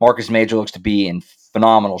 Marcus Major looks to be in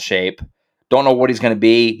phenomenal shape. Don't know what he's going to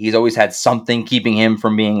be. He's always had something keeping him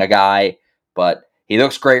from being a guy, but he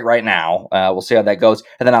looks great right now. We'll see how that goes.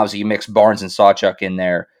 And then obviously you mix Barnes and Sawchuk in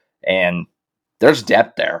there, and there's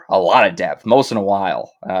depth there, a lot of depth, most in a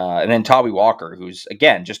while. And then Tobby Walker, who's,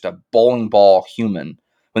 again, just a bowling ball human.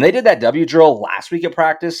 When they did that W drill last week at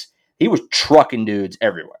practice, he was trucking dudes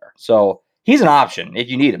everywhere. So he's an option if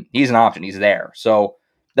you need him. He's an option. He's there. So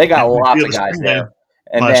they got lots of guys there.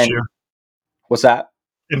 And then, what's that?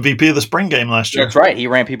 MVP of the spring game last year. That's right. He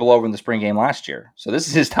ran people over in the spring game last year. So this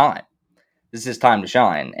is his time. This is his time to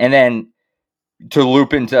shine. And then to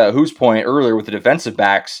loop into Who's point earlier with the defensive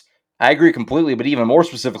backs, I agree completely, but even more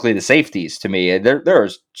specifically, the safeties to me.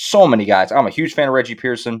 There's so many guys. I'm a huge fan of Reggie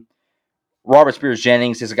Pearson. Robert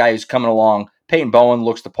Spears-Jennings is a guy who's coming along. Peyton Bowen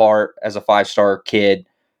looks the part as a 5-star kid.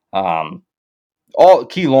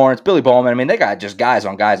 Key Lawrence, Billy Bowman. I mean, they got just guys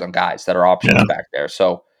on guys that are options back there.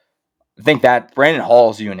 So I think that Brandon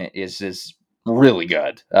Hall's unit is really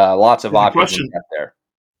good. Lots of options there.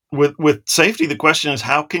 With safety, the question is,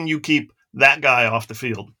 how can you keep that guy off the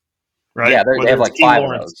field? Right? Yeah, they have like 5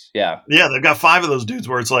 of those. Yeah, they've got 5 of those dudes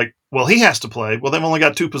where it's like, well, he has to play. Well, they've only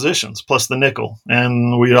got 2 positions plus the nickel,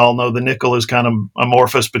 and we all know the nickel is kind of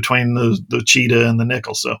amorphous between the cheetah and the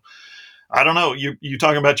nickel. So I don't know. You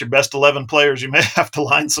talking about your best 11 players? You may have to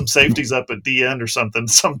line some safeties up at the end or something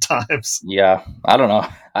sometimes. Yeah, I don't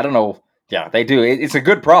know. Yeah, they do. It's a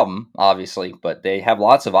good problem, obviously, but they have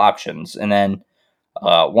lots of options. And then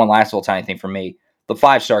one last little tiny thing for me. The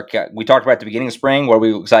 5-star we talked about at the beginning of spring, what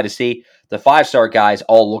we were excited to see. The 5-star guys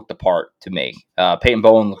all look the part to me. Peyton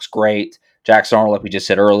Bowen looks great. Jackson Arnold, like we just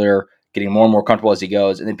said earlier, getting more and more comfortable as he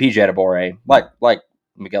goes. And then PJ Adebawore, like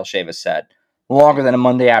Miguel Chavis said, longer than a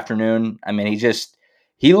Monday afternoon. I mean,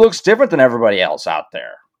 he looks different than everybody else out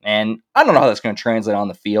there. And I don't know how that's going to translate on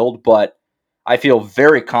the field, but I feel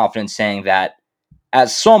very confident saying that at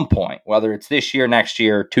some point, whether it's this year, next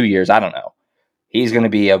year, 2 years, I don't know, he's going to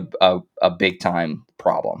be a big-time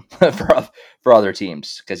problem for other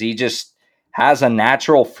teams because he just has a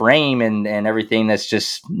natural frame and everything that's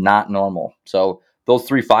just not normal. So those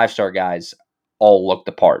 3 5-star guys all look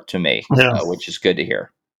the part to me, which is good to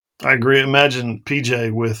hear. I agree. Imagine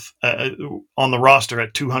PJ with on the roster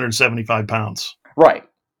at 275 pounds. Right.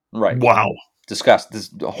 Wow. Disgusting. This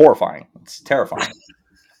is horrifying. It's terrifying.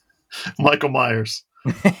 Michael Myers.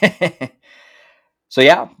 So,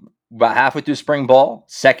 yeah, about halfway through spring ball,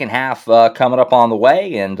 second half coming up on the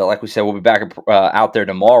way. And like we said, we'll be back out there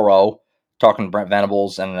tomorrow talking to Brent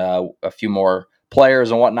Venables and a few more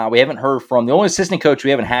players and whatnot. We haven't heard from the only assistant coach we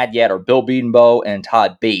haven't had yet are Bill Bedenbaugh and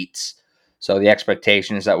Todd Bates. So the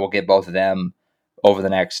expectation is that we'll get both of them over the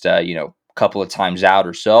next couple of times out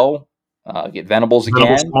or so. Get Venables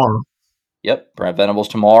again. Tomorrow. Yep, Brent Venables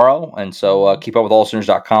tomorrow. And so keep up with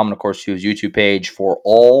AllSooners.com and, of course, to his YouTube page for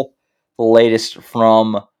all the latest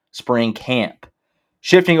from spring camp.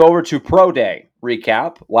 Shifting over to Pro Day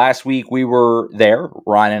recap. Last week we were there,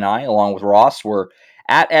 Ryan and I, along with Ross, were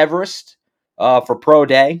at Everest for Pro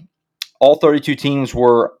Day. All 32 teams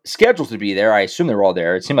were scheduled to be there. I assume they were all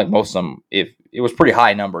there. It seemed like most of them, if it was a pretty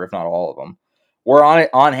high number, if not all of them, were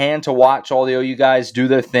on hand to watch all the OU guys do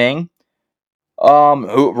their thing.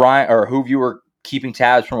 Who you were keeping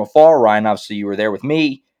tabs from afar? Ryan, obviously you were there with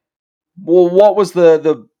me. Well, what was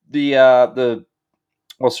the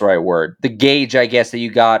what's the right word? The gauge, I guess, that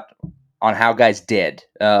you got on how guys did.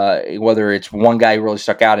 Whether it's one guy who really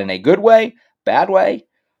stuck out in a good way, bad way.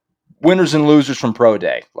 Winners and losers from Pro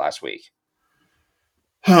Day last week.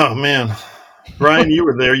 Oh, man. Ryan, you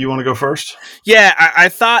were there. You want to go first? Yeah, I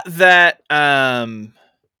thought that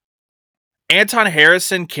Anton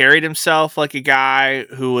Harrison carried himself like a guy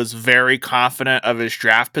who was very confident of his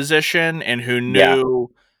draft position and who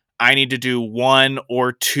knew I need to do one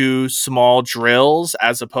or two small drills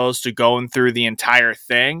as opposed to going through the entire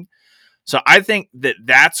thing. So I think that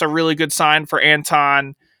that's a really good sign for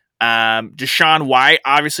Anton. Deshaun White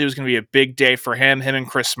obviously was going to be a big day for him. Him and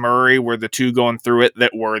Chris Murray were the two going through it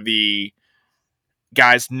that were the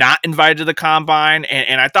guys not invited to the combine.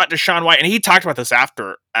 And I thought Deshaun White, and he talked about this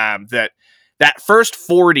after, that first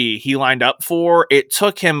 40 he lined up for, it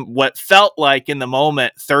took him what felt like in the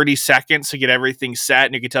moment 30 seconds to get everything set.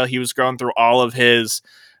 And you could tell he was going through all of his,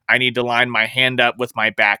 I need to line my hand up with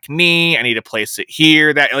my back knee. I need to place it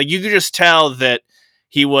here. That, like, you could just tell that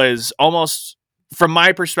he was almost, from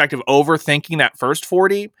my perspective, overthinking that first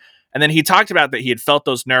 40. And then he talked about that he had felt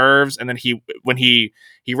those nerves. And then when he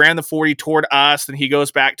ran the 40 toward us, then he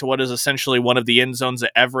goes back to what is essentially one of the end zones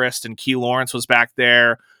at Everest, and Key Lawrence was back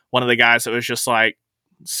there. One of the guys that was just like,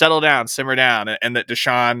 settle down, simmer down. And that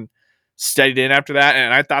Deshaun steadied in after that.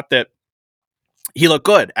 And I thought that he looked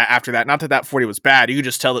good after that. Not that that 40 was bad. You could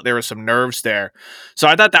just tell that there were some nerves there. So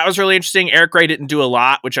I thought that was really interesting. Eric Gray didn't do a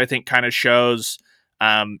lot, which I think kind of shows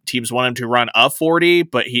teams want him to run a 40,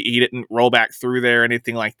 but he didn't roll back through there or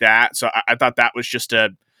anything like that. So I thought that was just a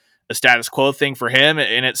status quo thing for him.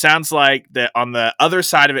 And it sounds like that on the other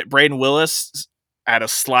side of it, Braden Willis had a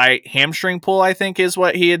slight hamstring pull, I think is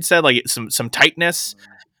what he had said, like some tightness,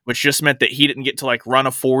 which just meant that he didn't get to like run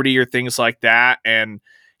a 40 or things like that. And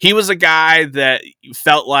he was a guy that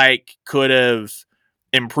felt like could have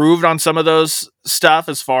improved on some of those stuff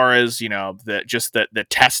as far as, the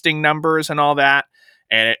testing numbers and all that.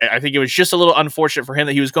 And I think it was just a little unfortunate for him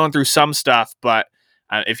that he was going through some stuff, but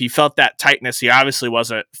if he felt that tightness, he obviously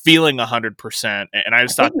wasn't feeling 100%. And I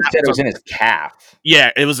just thought he said it was in his calf.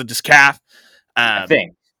 Yeah, it was his calf. I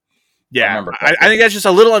think. Yeah, I think that's just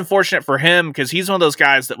a little unfortunate for him because he's one of those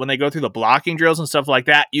guys that when they go through the blocking drills and stuff like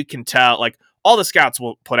that, you can tell, like all the scouts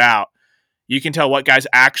will put out, you can tell what guys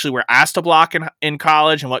actually were asked to block in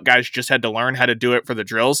college and what guys just had to learn how to do it for the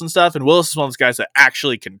drills and stuff. And Willis is one of those guys that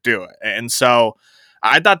actually can do it. And so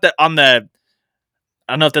I thought that I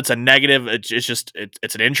don't know if that's a negative. It's just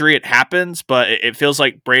it's an injury. It happens, but it feels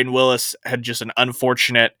like Braden Willis had just an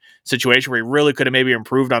unfortunate situation where he really could have maybe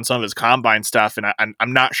improved on some of his combine stuff, and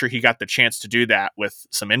I'm not sure he got the chance to do that with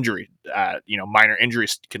some injury, minor injury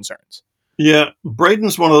concerns. Yeah,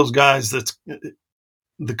 Braden's one of those guys that's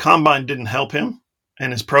the combine didn't help him,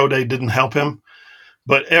 and his pro day didn't help him.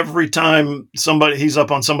 But every time he's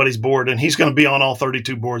up on somebody's board, and he's going to be on all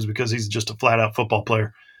 32 boards because he's just a flat out football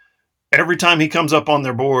player. Every time he comes up on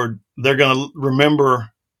their board, they're going to remember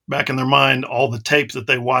back in their mind all the tape that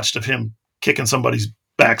they watched of him kicking somebody's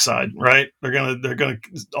backside, right? They're going to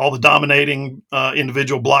all the dominating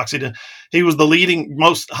individual blocks he did. He was the leading,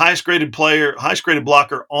 most highest graded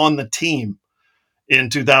blocker on the team in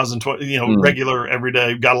 2020. Regular,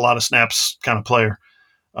 everyday, got a lot of snaps kind of player.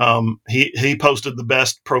 He posted the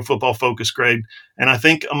best Pro Football Focus grade, and I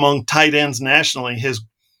think among tight ends nationally, his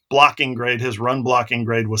run blocking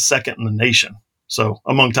grade was second in the nation. So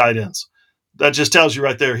among tight ends, that just tells you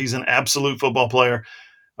right there, he's an absolute football player.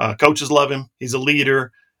 Coaches love him. He's a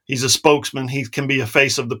leader. He's a spokesman. He can be a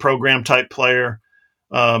face of the program type player.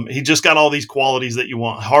 He just got all these qualities that you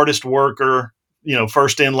want. Hardest worker,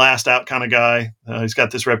 first in, last out kind of guy. He's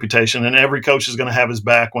got this reputation, and every coach is going to have his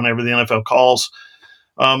back whenever the NFL calls.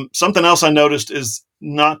 Something else I noticed is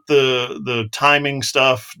not the timing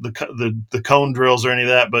stuff, the cone drills or any of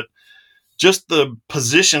that, but just the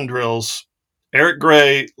position drills. Eric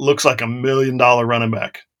Gray looks like $1 million running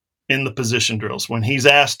back in the position drills. When he's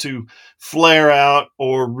asked to flare out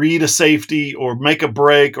or read a safety or make a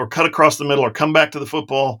break or cut across the middle or come back to the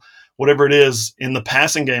football, whatever it is, in the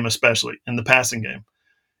passing game, especially in the passing game,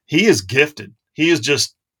 he is gifted. He is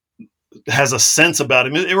just has a sense about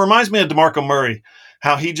him. It reminds me of DeMarco Murray,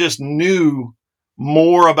 how he just knew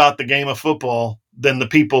more about the game of football than the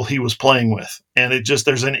people he was playing with. And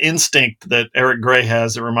there's an instinct that Eric Gray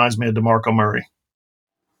has that reminds me of DeMarco Murray.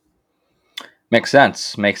 Makes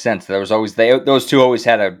sense. There was always those two always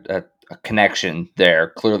had a connection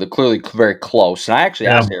there. Clearly very close. And I actually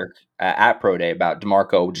asked Eric at Pro Day about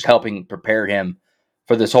DeMarco, just helping prepare him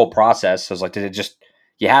for this whole process. I was like,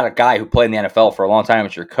 you had a guy who played in the NFL for a long time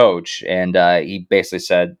as your coach, and he basically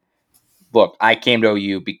said, look, I came to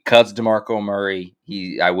OU because of DeMarco Murray.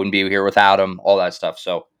 I wouldn't be here without him, all that stuff.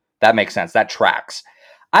 So that makes sense. That tracks.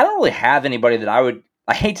 I don't really have anybody that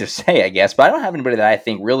I hate to say, I guess, but I don't have anybody that I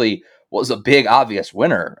think really was a big, obvious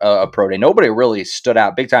winner of Pro Day. Nobody really stood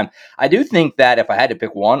out big time. I do think that if I had to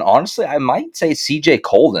pick one, honestly, I might say CJ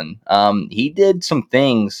Colden. He did some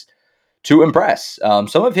things to impress.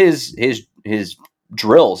 Some of his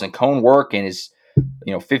drills and cone work and his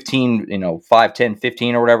 15, 5'10",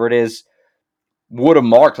 15 or whatever it is, would have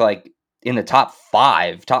marked like in the top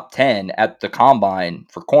 5, top 10 at the combine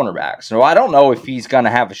for cornerbacks. So I don't know if he's going to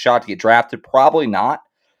have a shot to get drafted. Probably not.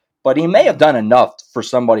 But he may have done enough for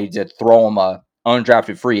somebody to throw him a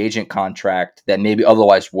undrafted free agent contract that maybe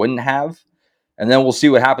otherwise wouldn't have. And then we'll see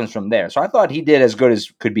what happens from there. So I thought he did as good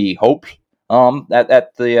as could be hoped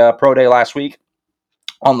at the Pro Day last week.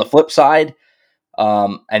 On the flip side,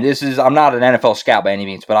 and I'm not an NFL scout by any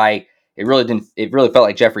means, but it really felt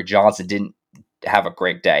like Jeffrey Johnson didn't have a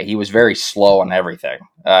great day. He was very slow on everything.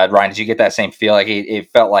 Ryan, did you get that same feel? Like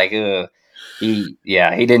it felt like he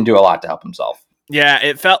didn't do a lot to help himself. Yeah,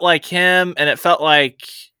 it felt like him, and it felt like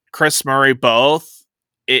Chris Murray both.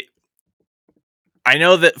 I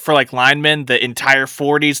know that for like linemen, the entire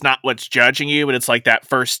 40 is not what's judging you, but it's like that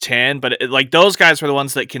first 10. But like those guys were the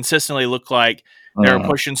ones that consistently looked like they were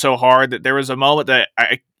pushing so hard that there was a moment that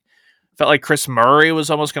I felt like Chris Murray was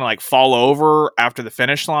almost going to like fall over after the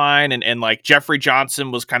finish line, and like Jeffrey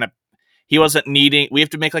Johnson was he wasn't needing. We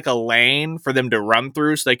have to make like a lane for them to run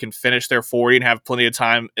through so they can finish their 40 and have plenty of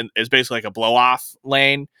time. And it's basically like a blow off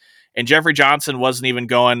lane. And Jeffrey Johnson wasn't even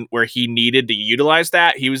going where he needed to utilize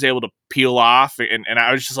that. He was able to peel off, and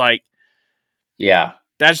I was just like, yeah,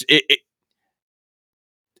 that's it.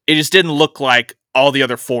 It just didn't look like all the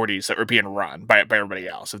other 40s that were being run by everybody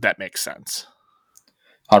else, if that makes sense.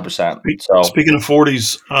 100%. So, speaking of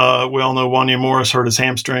 40s, we all know Wanya Morris hurt his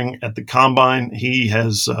hamstring at the combine. He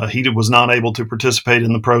was not able to participate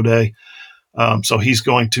in the Pro Day. So he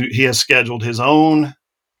has scheduled his own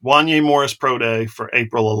Wanya Morris Pro Day for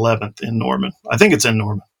April 11th in Norman. I think it's in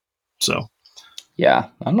Norman. So, yeah,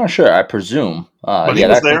 I'm not sure. I presume. But he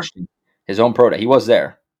was there. His own Pro Day. He was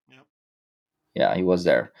there. Yep. Yeah, he was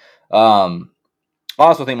there. I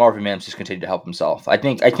also think Marvin Mims just continued to help himself. I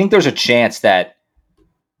think there's a chance that,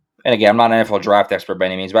 and again, I'm not an NFL draft expert by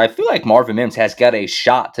any means, but I feel like Marvin Mims has got a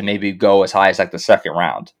shot to maybe go as high as like the second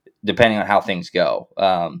round, depending on how things go.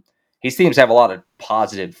 He seems to have a lot of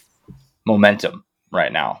positive momentum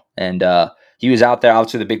right now. And he was out there.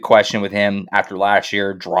 Obviously, the big question with him after last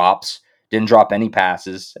year, didn't drop any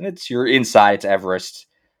passes. And you're inside, it's Everest.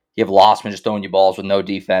 You have Lossman just throwing you balls with no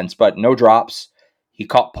defense, but no drops. He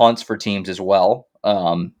caught punts for teams as well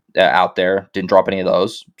out there. Didn't drop any of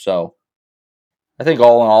those. So I think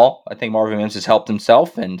all in all, I think Marvin Mims has helped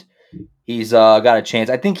himself, and he's got a chance.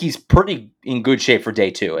 I think he's pretty in good shape for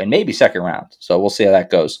day 2 and maybe second round. So we'll see how that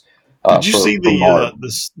goes. Did you see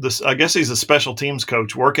this? I guess he's a special teams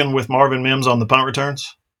coach working with Marvin Mims on the punt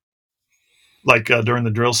returns, like during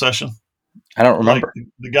the drill session. I don't remember. Like,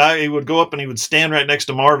 the guy, he would go up and he would stand right next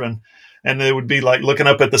to Marvin, and they would be like looking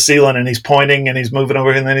up at the ceiling, and he's pointing and he's moving over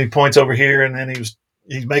here, and then he points over here, and then he's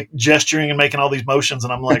gesturing and making all these motions,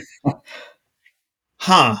 and I'm like,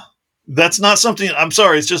 huh. That's not something. I'm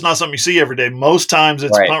sorry, it's just not something you see every day. Most times,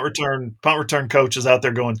 it's right. punt return coaches out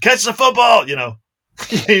there going, catch the football.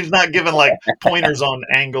 He's not giving like pointers on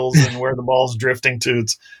angles and where the ball's drifting to.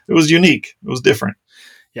 It was unique. It was different.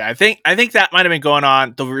 Yeah, I think that might have been going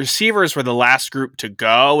on. The receivers were the last group to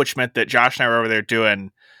go, which meant that Josh and I were over there doing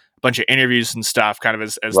a bunch of interviews and stuff, kind of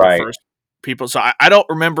as right. the first people. So I don't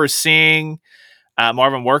remember seeing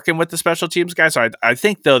Marvin working with the special teams guys. So I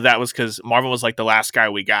think though that was because Marvin was like the last guy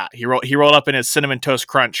we got. He rolled up in his Cinnamon Toast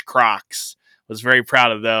Crunch Crocs. Was very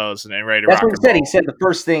proud of those and ready to rock. That's what he said. He said the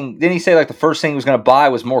first thing. Didn't he say like the first thing he was going to buy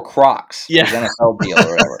was more Crocs? Yeah, his NFL deal or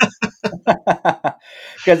whatever.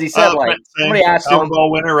 Because he said, like, somebody asked him.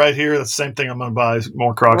 Powerball winner right here. That's the same thing I'm going to buy.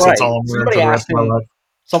 More Crocs. Right. That's all I'm wearing Somebody for the rest asked of my him life.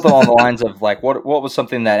 something along the lines of, like, what was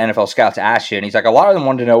something that NFL scouts asked you? And he's like, a lot of them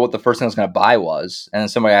wanted to know what the first thing I was going to buy was. And then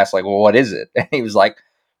somebody asked, like, well, what is it? And he was like,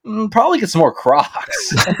 probably get some more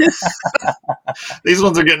Crocs. These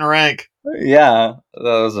ones are getting rank. Yeah, that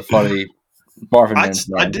was a funny Marvin Mims.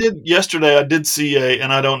 I did see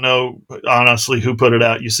and I don't know honestly who put it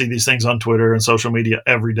out. You see these things on Twitter and social media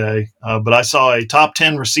every day, but I saw a top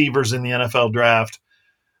 10 receivers in the NFL draft.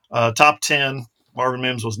 Top 10, Marvin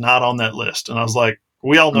Mims was not on that list, and I was like,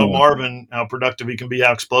 we all know Marvin, how productive he can be,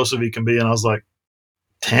 how explosive he can be, and I was like,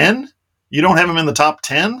 10? You don't have him in the top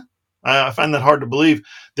 10? I find that hard to believe.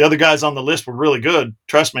 The other guys on the list were really good.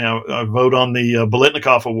 Trust me, I vote on the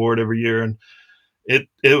Biletnikoff Award every year, and it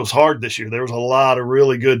was hard this year. There was a lot of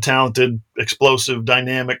really good, talented, explosive,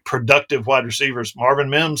 dynamic, productive wide receivers. Marvin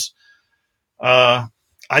Mims, I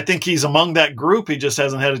think he's among that group. He just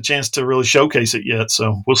hasn't had a chance to really showcase it yet.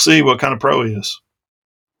 So we'll see what kind of pro he is.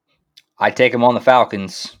 I take him on the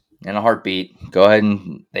Falcons in a heartbeat. Go ahead,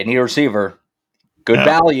 and they need a receiver. Good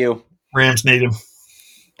value. Rams need him.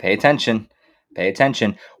 Pay attention.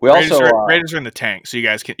 We Raiders also Raiders are in the tank, so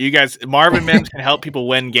you guys Marvin Mims can help people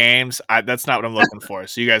win games. That's not what I'm looking for.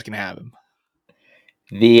 So you guys can have him.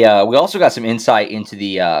 we also got some insight into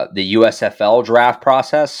the USFL draft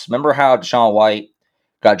process. Remember how Deshaun White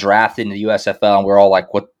got drafted into the USFL, and we're all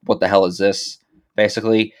like, "What the hell is this?"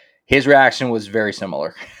 Basically, his reaction was very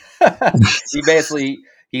similar.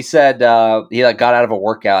 He said he like got out of a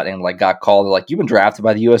workout and like got called like, "You've been drafted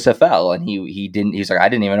by the USFL," and he didn't. He's like, "I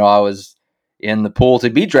didn't even know I was in the pool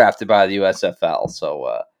to be drafted by the USFL."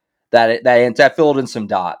 So that filled in some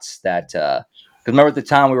dots. Because remember at the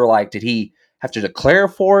time we were like, did he have to declare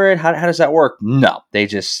for it? How does that work? No, they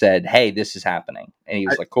just said, "Hey, this is happening," and he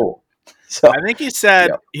was like, "Cool." So I think he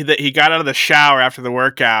said that he got out of the shower after the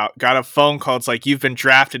workout, got a phone call. It's like, "You've been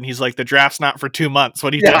drafted," and he's like, "The draft's not for 2 months.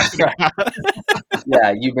 What are you talking about?"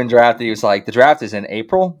 Yeah, you've been drafted. He was like, "The draft is in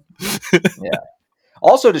April." Yeah.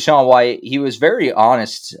 Also, Deshaun White, he was very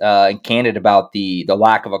honest and candid about the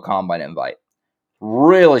lack of a combine invite.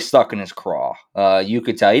 Really stuck in his craw. You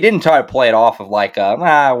could tell. He didn't try to play it off of like,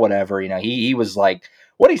 whatever. You know, he was like,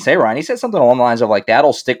 what did he say, Ryan? He said something along the lines of like,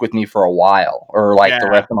 that'll stick with me for a while, or like the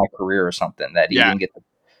rest of my career or something, that he didn't get the.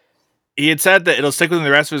 He had said that it'll stick with him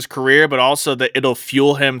the rest of his career, but also that it'll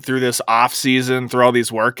fuel him through this off season, through all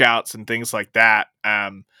these workouts and things like that.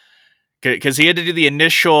 Because he had to do the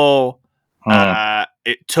initial.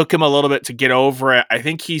 It took him a little bit to get over it. I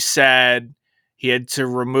think he said he had to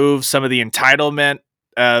remove some of the entitlement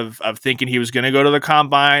of thinking he was going to go to the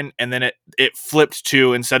combine, and then it flipped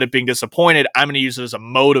to, instead of being disappointed, I'm going to use it as a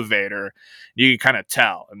motivator. You can kind of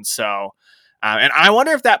tell, and so. And I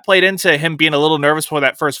wonder if that played into him being a little nervous for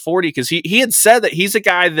that first 40, because he had said that he's a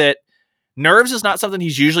guy that nerves is not something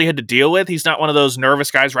he's usually had to deal with. He's not one of those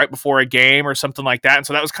nervous guys right before a game or something like that. And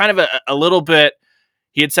so that was kind of a little bit,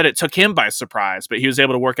 he had said it took him by surprise, but he was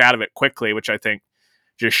able to work out of it quickly, which I think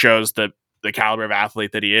just shows the caliber of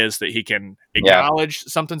athlete that he is, that he can acknowledge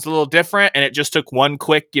something's a little different. And it just took one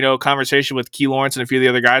quick, conversation with Key Lawrence and a few of the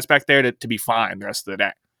other guys back there to be fine the rest of the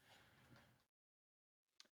day.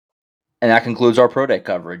 And that concludes our Pro Day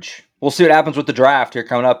coverage. We'll see what happens with the draft here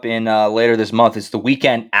coming up in later this month. It's the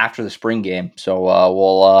weekend after the spring game. So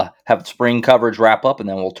we'll have spring coverage wrap up, and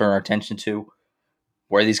then we'll turn our attention to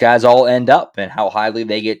where these guys all end up and how highly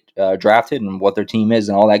they get drafted and what their team is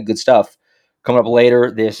and all that good stuff coming up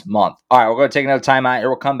later this month. All right, we're going to take another timeout here.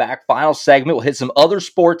 We'll come back. Final segment. We'll hit some other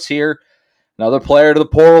sports here. Another player to the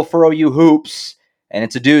portal for OU Hoops. And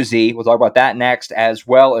it's a doozy. We'll talk about that next, as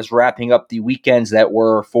well as wrapping up the weekends that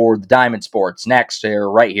were for the Diamond Sports next here,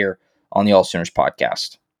 right here on the AllSooners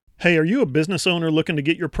Podcast. Hey, are you a business owner looking to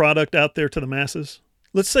get your product out there to the masses?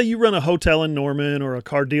 Let's say you run a hotel in Norman, or a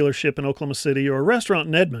car dealership in Oklahoma City, or a restaurant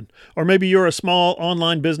in Edmond, or maybe you're a small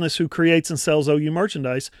online business who creates and sells OU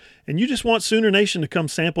merchandise, and you just want Sooner Nation to come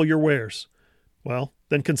sample your wares. Well,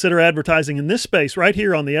 then consider advertising in this space right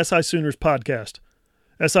here on the AllSooners Podcast.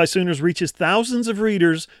 SI Sooners reaches thousands of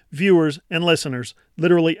readers, viewers, and listeners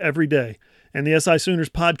literally every day, and the SI Sooners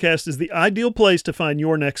Podcast is the ideal place to find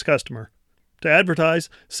your next customer. To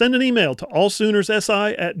advertise, send an email to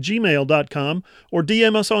allsoonersi@gmail.com or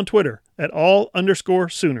DM us on Twitter at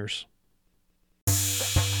all_Sooners.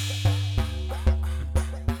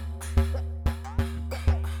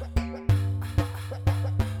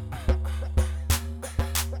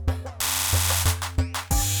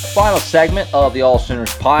 Final segment of the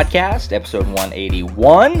AllSooners Podcast, episode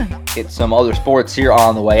 181. Get some other sports here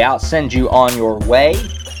on the way out. Send you on your way.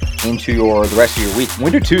 into the rest of your week. When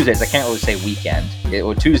we do Tuesdays, I can't really say weekend.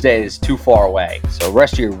 Tuesday is too far away. So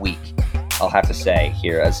rest of your week, I'll have to say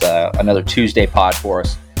here as another Tuesday pod for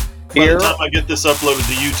us. By the time I get this uploaded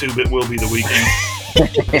to YouTube, it will be the weekend.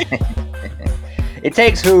 It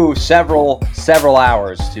takes several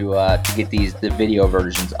hours to get the video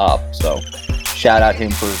versions up. So shout out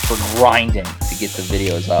him for grinding to get the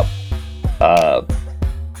videos up.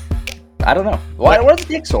 I don't know. Why does it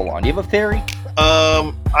take so long? Do you have a theory?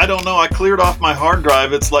 I don't know. I cleared off my hard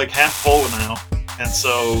drive. It's like half full now. And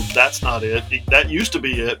so that's not it. That used to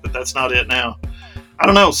be it, but that's not it now. I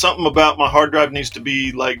don't know. Something about my hard drive needs to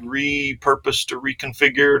be like repurposed or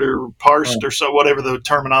reconfigured or parsed or so, whatever the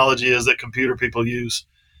terminology is that computer people use.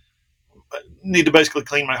 I need to basically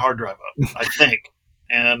clean my hard drive up, I think.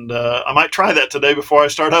 And I might try that today before I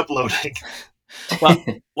start uploading. Well,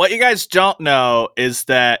 what you guys don't know is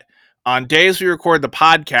that on days we record the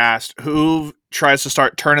podcast, Hoove tries to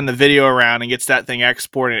start turning the video around and gets that thing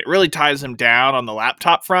exported. It really ties him down on the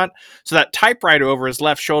laptop front. So that typewriter over his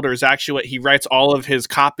left shoulder is actually what he writes all of his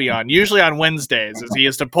copy on, usually on Wednesdays, as he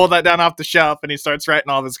has to pull that down off the shelf and he starts writing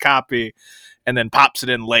all of his copy and then pops it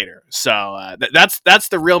in later. So that's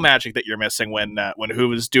the real magic that you're missing when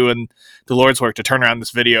Hoove is doing the Lord's work to turn around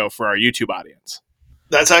this video for our YouTube audience.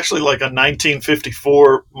 That's actually like a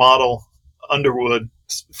 1954 model Underwood.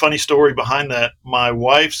 Funny story behind that. My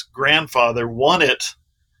wife's grandfather won it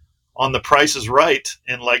on The Price is Right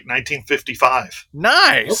in like 1955.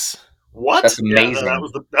 Nice. What? That's amazing. Yeah,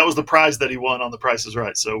 that was the prize that he won on The Price is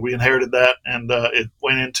Right. So we inherited that, and it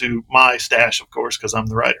went into my stash, of course, because I'm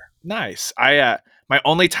the writer. Nice. My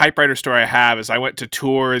only typewriter story I have is I went to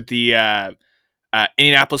tour the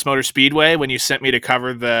Indianapolis Motor Speedway when you sent me to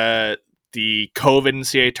cover the COVID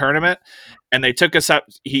NCAA tournament, and they took us up.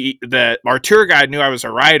 Our tour guide knew I was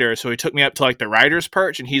a writer, so he took me up to like the writer's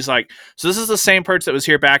perch, and he's like, "So this is the same perch that was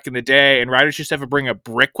here back in the day, and writers used to have to bring a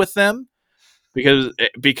brick with them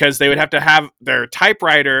because they would have to have their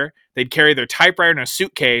typewriter. They'd carry their typewriter in a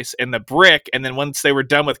suitcase and the brick, and then once they were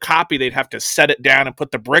done with copy, they'd have to set it down and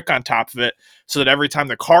put the brick on top of it, so that every time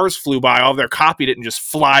the cars flew by, all of their copy didn't just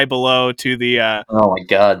fly below to the oh my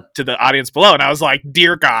god, to the audience below." And I was like,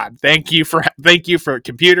 "Dear God, thank you for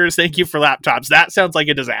computers, thank you for laptops. That sounds like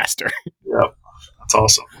a disaster." Yep, that's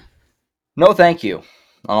awesome. No, thank you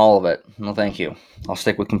on all of it. No, thank you. I'll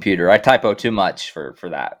stick with computer. I typo too much for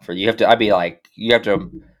that. You have to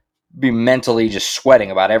be mentally just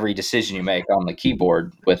sweating about every decision you make on the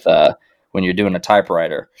keyboard with when you're doing a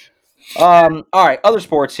typewriter. All right, other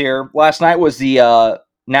sports here. Last night was the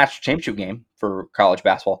national championship game for college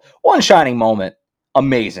basketball. One shining moment.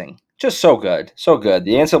 Amazing. Just so good. So good.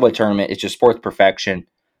 The NCAA tournament is just sports perfection.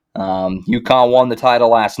 UConn won the title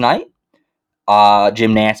last night.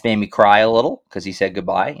 Jim Nantz made me cry a little because he said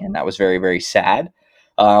goodbye, and that was very, very sad.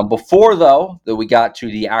 Before, though, that we got to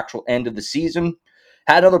the actual end of the season,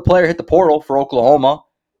 had another player hit the portal for Oklahoma.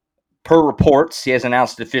 Per reports, he hasn't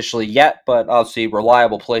announced it officially yet, but obviously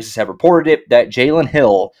reliable places have reported it, that Jalen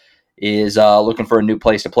Hill is looking for a new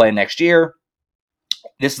place to play next year.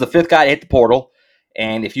 This is the fifth guy to hit the portal,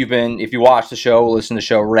 and if you watch the show, listen to the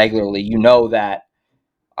show regularly, you know that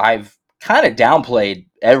I've kind of downplayed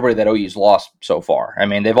everybody that OU's lost so far. I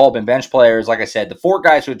mean, they've all been bench players. Like I said, the four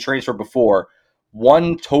guys who had transferred before,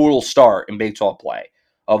 one total start in Big 12 play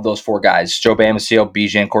of those four guys: Joe Bamisile,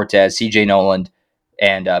 Bijan Cortez, CJ Noland,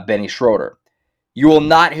 and Benny Schroeder. You will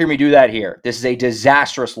not hear me do that here. This is a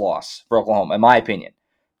disastrous loss for Oklahoma, in my opinion.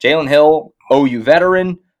 Jalen Hill, OU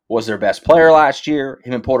veteran, was their best player last year.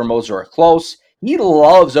 Him and Porter Moser are close. He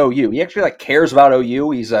loves OU. He actually cares about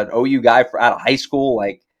OU. He's an OU guy out of high school.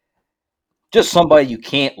 Just somebody you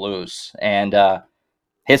can't lose. And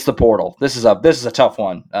hits the portal. This is a tough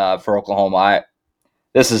one for Oklahoma.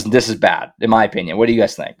 This is bad, in my opinion. What do you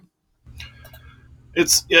guys think?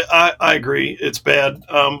 I agree. It's bad.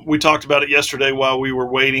 We talked about it yesterday while we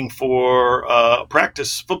were waiting for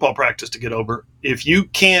football practice to get over. If you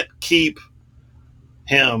can't keep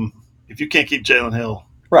Jalen Hill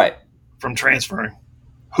right from transferring,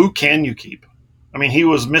 who can you keep? I mean, he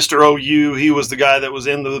was Mr. OU. He was the guy that was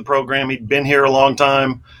into the program. He'd been here a long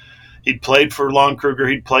time. He'd played for Lon Kruger.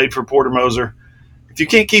 He'd played for Porter Moser. If you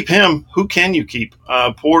can't keep him, who can you keep?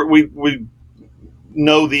 We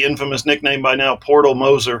know the infamous nickname by now, Portal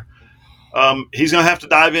Moser. He's going to have to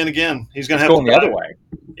dive in again. He's going to have to the other way.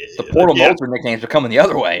 The Portal Moser nicknames are coming the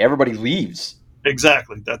other way. Everybody leaves.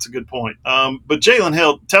 Exactly. That's a good point. But Jalen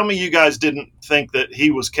Hill, tell me you guys didn't think that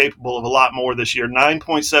he was capable of a lot more this year.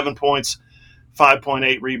 9.7 points,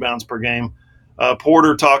 5.8 rebounds per game.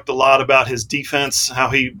 Porter talked a lot about his defense, how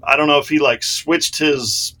I don't know if he switched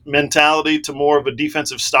his mentality to more of a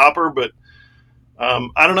defensive stopper, but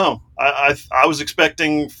I don't know. I was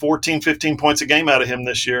expecting 14, 15 points a game out of him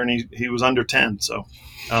this year, and he was under 10. So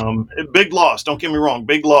big loss. Don't get me wrong,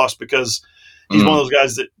 big loss, because he's one of those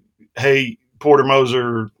guys that, hey, Porter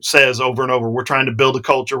Moser says over and over, we're trying to build a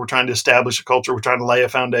culture, we're trying to establish a culture, we're trying to lay a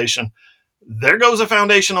foundation. There goes a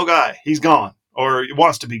foundational guy. He's gone, or he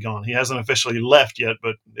wants to be gone. He hasn't officially left yet,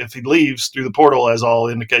 but if he leaves through the portal, as all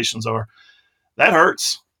indications are, that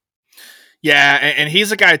hurts. Yeah, and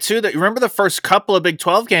he's a guy, too, that remember the first couple of Big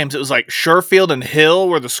 12 games, it was like Sherfield and Hill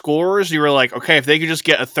were the scorers. You were like, okay, if they could just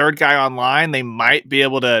get a third guy online, they might be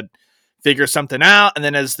able to figure something out. And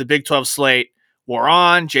then as the Big 12 slate wore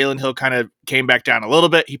on, Jalen Hill kind of came back down a little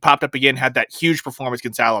bit. He popped up again, had that huge performance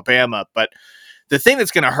against Alabama. But the thing that's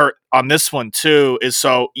going to hurt on this one, too, is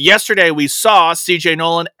so yesterday we saw CJ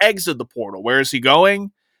Nolan exit the portal. Where is he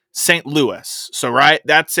going? St. Louis. So, right,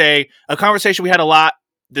 that's a conversation we had a lot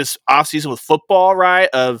this offseason with football, right?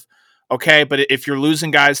 Of, okay, but if you're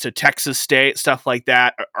losing guys to Texas State, stuff like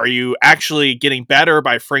that, are you actually getting better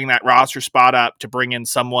by freeing that roster spot up to bring in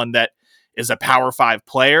someone that is a Power 5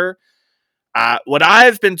 player? What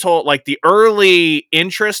I've been told, like the early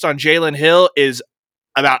interest on Jalen Hill is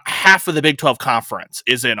about half of the Big 12 conference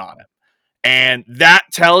is in on him. And that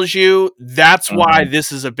tells you that's why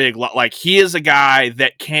this is a big, like he is a guy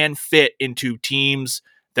that can fit into teams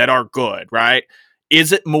that are good, right?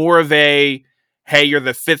 Is it more of a, hey, you're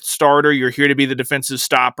the fifth starter, you're here to be the defensive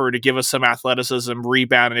stopper, to give us some athleticism,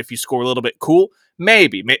 rebound, and if you score a little bit, cool?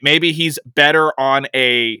 Maybe. Maybe he's better on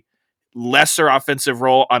a lesser offensive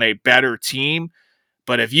role on a better team.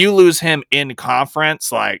 But if you lose him in conference,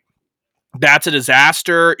 like, that's a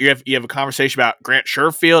disaster. You have a conversation about Grant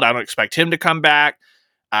Sherfield. I don't expect him to come back.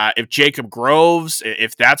 If Jacob Groves,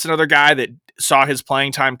 if that's another guy that saw his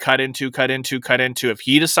playing time cut into, if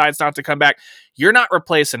he decides not to come back, you're not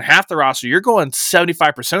replacing half the roster. You're going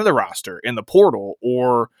 75% of the roster in the portal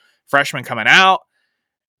or freshmen coming out.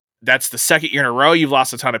 That's the second year in a row you've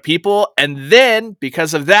lost a ton of people. And then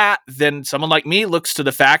because of that, then someone like me looks to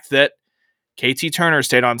the fact that KT Turner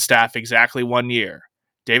stayed on staff exactly 1 year.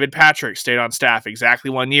 David Patrick stayed on staff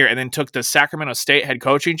exactly 1 year and then took the Sacramento State head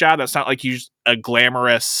coaching job. That's not like a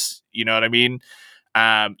glamorous, you know what I mean?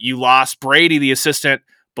 You lost Brady, the assistant,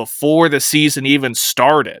 before the season even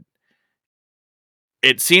started.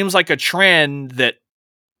 It seems like a trend that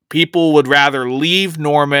people would rather leave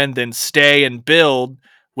Norman than stay and build,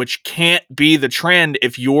 which can't be the trend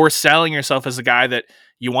if you're selling yourself as a guy that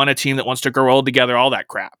you want a team that wants to grow old together, all that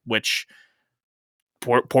crap, which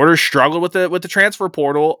Porter struggled with the transfer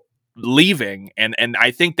portal leaving. And I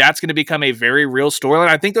think that's going to become a very real storyline.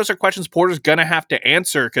 I think those are questions Porter's going to have to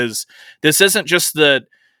answer, because this isn't just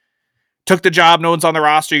took the job, no one's on the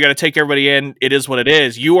roster, you got to take everybody in, it is what it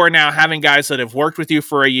is. You are now having guys that have worked with you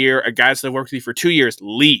for a year, or guys that have worked with you for 2 years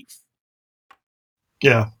leave.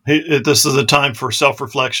 Yeah, this is a time for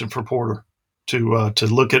self-reflection for Porter to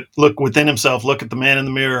look within himself, look at the man in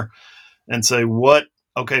the mirror, and say, "What?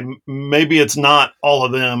 Okay, maybe it's not all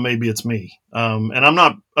of them, maybe it's me." And I'm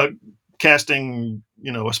not casting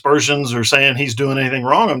aspersions or saying he's doing anything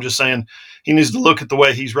wrong. I'm just saying he needs to look at the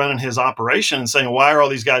way he's running his operation and saying, why are all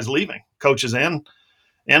these guys leaving, coaches and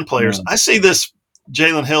players? I see this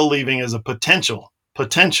Jalen Hill leaving as a potential.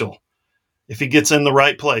 If he gets in the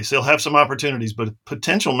right place, he'll have some opportunities, but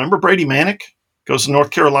potential. Remember Brady Manick goes to North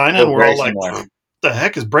Carolina, and we're all like, what the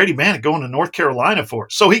heck is Brady Manick going to North Carolina for?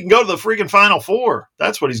 So he can go to the freaking Final Four.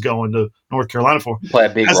 That's what he's going to North Carolina for. Play a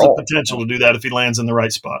big has role. The potential to do that if he lands in the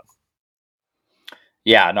right spot.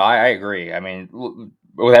 Yeah, no, I agree. I mean,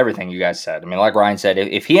 with everything you guys said. I mean, like Ryan said,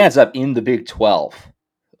 if he ends up in the Big 12,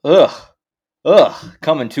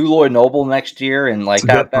 coming to Lloyd Noble next year, and like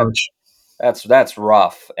that's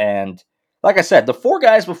rough. And like I said, the four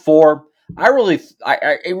guys before, I really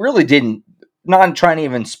didn't, not trying to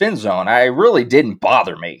even spin zone, I really didn't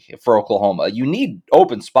bother me for Oklahoma. You need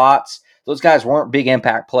open spots. Those guys weren't big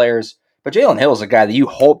impact players, but Jalen Hill is a guy that you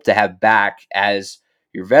hope to have back as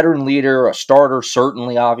your veteran leader, a starter,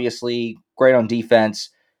 certainly, obviously, great on defense,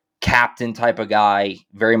 captain type of guy,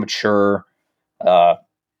 very mature.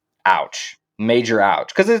 Major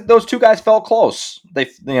ouch. Because those two guys felt close.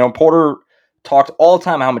 Porter talked all the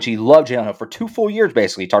time how much he loved Jalen Hill. For 2 full years,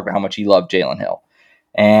 basically, he talked about how much he loved Jalen Hill.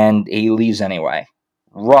 And he leaves anyway.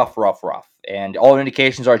 Rough. And all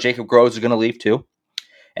indications are Jacob Groves is going to leave too.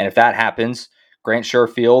 And if that happens, Grant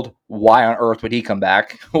Sherfield, why on earth would he come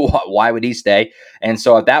back? Why would he stay? And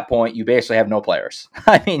so at that point, you basically have no players.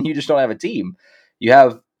 I mean, you just don't have a team. You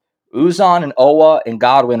have Uzan and Owa and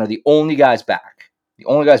Godwin are the only guys back.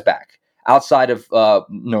 Outside of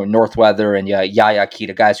Northweather and Yaya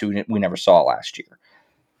Kita, guys who we never saw last year.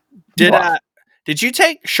 Did you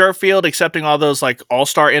take Sherfield accepting all those like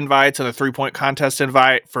all-star invites and the 3-point contest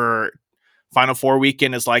invite for Final Four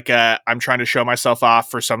weekend as like I'm trying to show myself off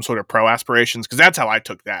for some sort of pro aspirations? Because that's how I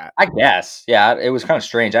took that. I guess. Yeah, it was kind of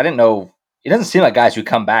strange. I didn't know. It doesn't seem like guys who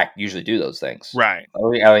come back usually do those things. Right.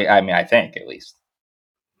 I mean, I think at least.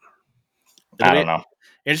 I don't know.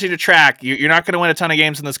 Interesting to track. You're not going to win a ton of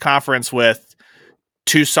games in this conference with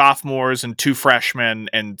 2 sophomores and 2 freshmen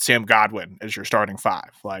and Sam Godwin as your starting 5.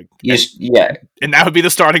 And that would be the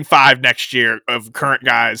starting 5 next year of current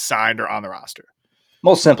guys signed or on the roster.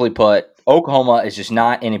 Most simply put, Oklahoma is just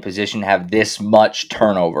not in a position to have this much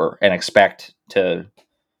turnover and expect to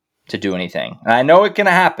do anything. And I know it can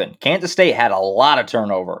happen. Kansas State had a lot of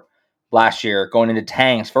turnover last year going into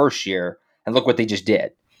Tang's first year, and look what they just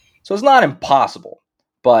did. So it's not impossible,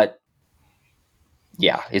 but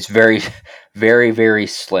yeah, it's very, very, very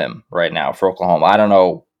slim right now for Oklahoma. I don't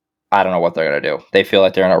know what they're going to do. They feel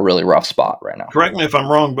like they're in a really rough spot right now. Correct me if I'm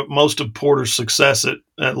wrong, but most of Porter's success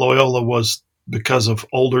at Loyola was because of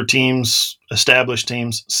older teams, established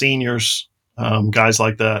teams, seniors, guys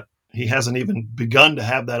like that. He hasn't even begun to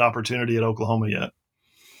have that opportunity at Oklahoma yet.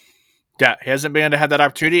 Yeah, he hasn't begun to have that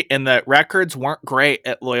opportunity, and the records weren't great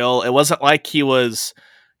at Loyola. It wasn't like he was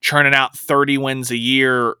churning out 30 wins a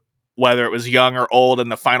year, whether it was young or old, and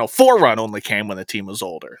the Final Four run only came when the team was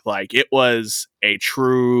older. Like, it was a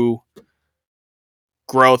true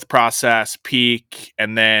growth process, peak,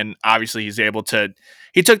 and then obviously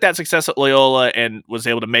he took that success at Loyola and was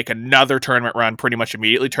able to make another tournament run pretty much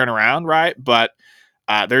immediately turn around, right? But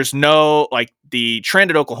there's no, like, the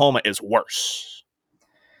trend at Oklahoma is worse.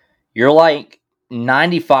 You're like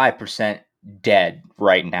 95% dead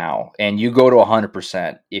right now, and you go to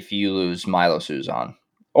 100% if you lose Milo Suzon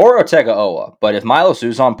or Ortega Oa. But if Milo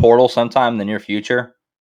Suzon portal sometime in the near future,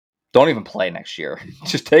 don't even play next year.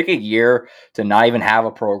 Just take a year to not even have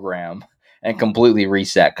a program and completely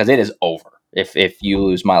reset, because it is over if you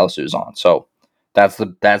lose Milo Suzon. So that's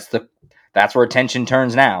where attention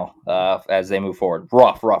turns now as they move forward.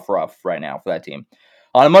 Rough right now for that team.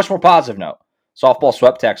 On a much more positive note, softball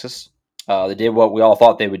swept Texas. They did what we all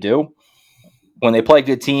thought they would do. When they play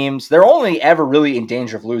good teams, they're only ever really in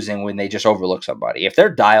danger of losing when they just overlook somebody. If they're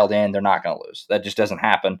dialed in, they're not going to lose. That just doesn't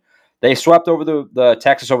happen. They swept over the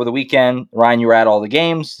Texas over the weekend. Ryan, you were at all the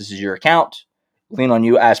games. This is your account. Lean on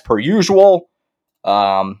you as per usual.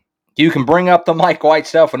 You can bring up the Mike White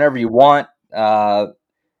stuff whenever you want.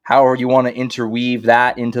 However you want to interweave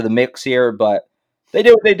that into the mix here. But they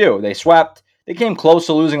do what they do. They swept. They came close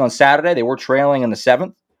to losing on Saturday. They were trailing in the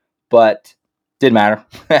 7th. But didn't matter,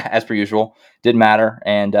 as per usual. Didn't matter.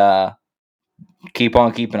 And keep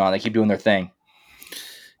on keeping on. They keep doing their thing.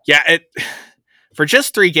 Yeah, for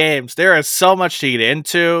just 3 games, there is so much to get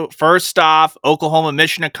into. First off, Oklahoma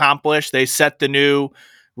mission accomplished. They set the new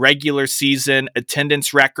regular season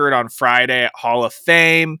attendance record on Friday at Hall of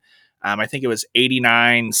Fame. I think it was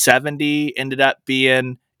 8970, ended up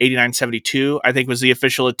being 8972, I think was the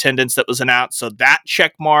official attendance that was announced. So that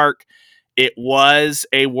check mark, it was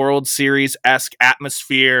a World Series-esque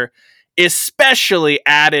atmosphere, especially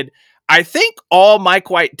added. I think all Mike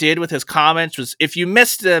White did with his comments was, if you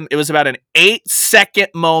missed them, it was about an 8-second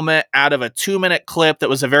moment out of a 2-minute clip that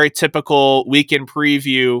was a very typical weekend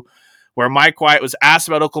preview where Mike White was asked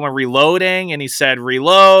about Oklahoma reloading, and he said,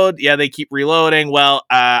 reload. Yeah, they keep reloading. Well,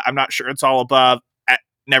 I'm not sure it's all above.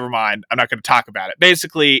 Never mind. I'm not going to talk about it.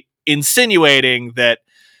 Basically insinuating that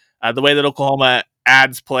the way that Oklahoma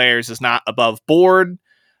adds players is not above board.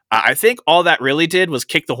 I think all that really did was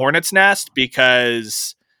kick the hornet's nest,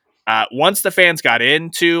 because once the fans got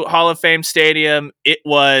into Hall of Fame Stadium, it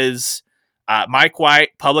was Mike White,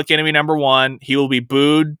 public enemy number 1. He will be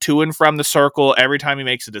booed to and from the circle every time he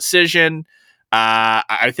makes a decision.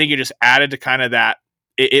 I think it just added to kind of that.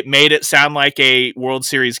 It made it sound like a World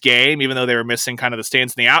Series game, even though they were missing kind of the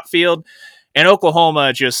stands in the outfield. And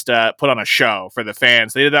Oklahoma just put on a show for the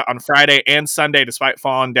fans. They did that on Friday and Sunday, despite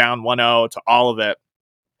falling down 1-0 to all of it.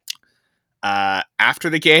 After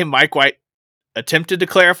the game, Mike White attempted to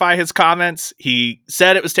clarify his comments. He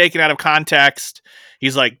said it was taken out of context.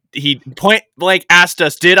 He's like, he point blank asked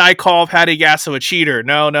us, did I call Patty Gasso a cheater?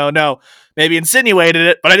 No. Maybe insinuated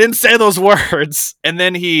it, but I didn't say those words. And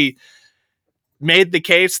then he made the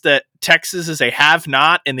case that Texas is a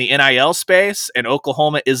have-not in the NIL space, and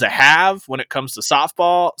Oklahoma is a have when it comes to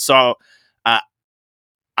softball. So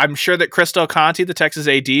I'm sure that Chris Del Conte, the Texas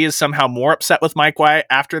AD, is somehow more upset with Mike White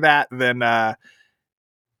after that than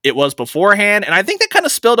it was beforehand. And I think that kind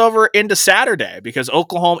of spilled over into Saturday, because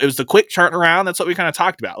Oklahoma, it was the quick turnaround. That's what we kind of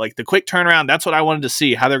talked about. Like the quick turnaround, that's what I wanted to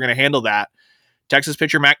see, how they're going to handle that. Texas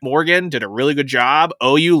pitcher Mac Morgan did a really good job.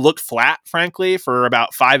 OU looked flat, frankly, for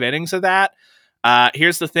about 5 innings of that.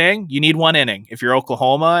 Here's the thing. You need 1 inning if you're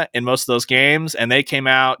Oklahoma in most of those games. And they came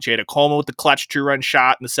out, Jada Coleman with the clutch 2-run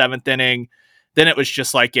shot in the 7th inning. Then it was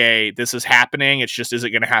just like this is happening. It's just, is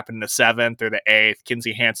it going to happen in the 7th or the 8th?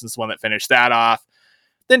 Kinsey Hansen's the one that finished that off.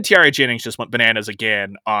 Then Tiare Jennings just went bananas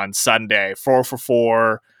again on Sunday. 4 for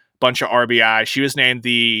 4, bunch of RBI. She was named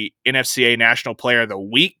the NFCA National Player of the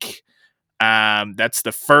Week. That's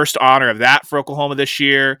the first honor of that for Oklahoma this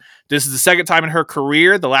year. This is the second time in her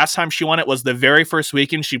career. The last time she won it was the very first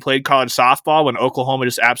weekend she played college softball when Oklahoma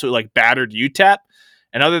just absolutely battered UTEP.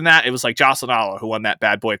 And other than that, it was Jocelyn Allo who won that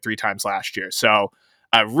bad boy 3 times last year. So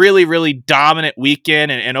a really, really dominant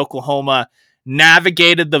weekend, and Oklahoma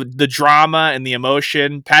navigated the drama and the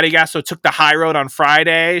emotion. Patty Gasso took the high road on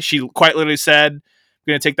Friday. She quite literally said, "I'm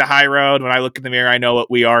going to take the high road. When I look in the mirror, I know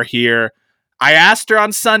what we are here." I asked her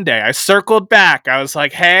on Sunday. I circled back. I was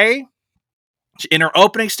like, hey, in her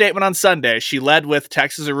opening statement on Sunday, she led with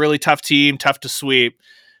Texas is a really tough team, tough to sweep.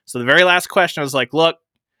 So the very last question, I was like, look,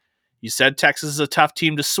 you said Texas is a tough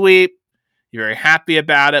team to sweep. You're very happy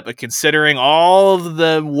about it. But considering all of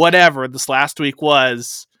the whatever this last week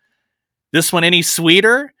was, this one any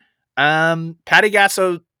sweeter? Patty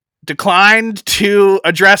Gasso declined to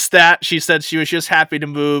address that. She said she was just happy to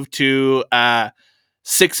move to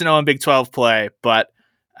 6-0 in Big 12 play, but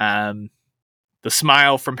the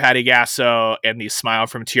smile from Patty Gasso and the smile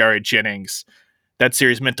from Tiare Jennings, that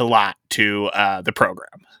series meant a lot to the program.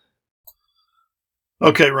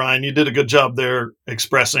 Okay, Ryan, you did a good job there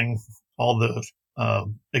expressing all the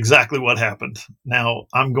exactly what happened. Now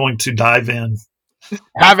I'm going to dive in.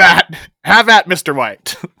 Have at Mr.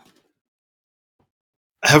 White.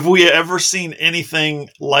 Have we ever seen anything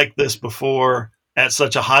like this before at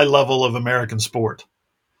such a high level of American sport?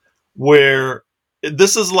 Where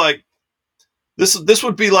this is this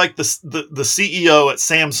would be like the CEO at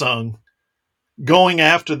Samsung going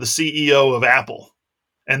after the CEO of Apple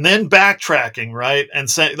and then backtracking, right? And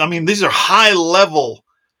saying, I mean, these are high level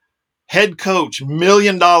head coach, $1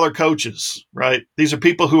 million coaches, right? These are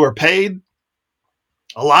people who are paid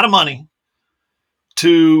a lot of money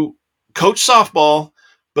to coach softball,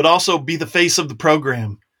 but also be the face of the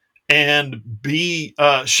program and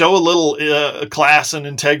show a little class and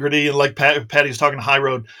integrity. And like Patty's talking high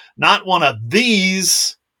road, not one of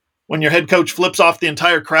these when your head coach flips off the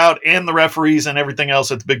entire crowd and the referees and everything else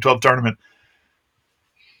at the Big 12 tournament.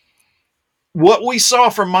 What we saw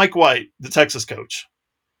from Mike White, the Texas coach,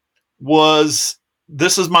 was,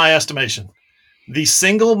 this is my estimation, the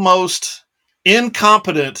single most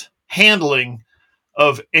incompetent handling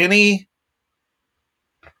of any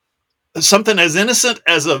something as innocent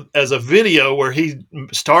as a video where he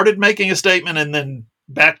started making a statement and then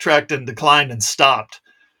backtracked and declined and stopped.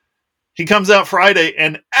 He comes out Friday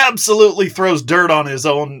and absolutely throws dirt on his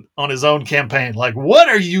own campaign. Like, what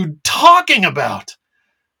are you talking about?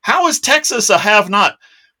 How is Texas a have-not?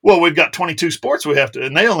 Well, we've got 22 sports we have to,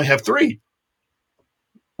 and they only have 3.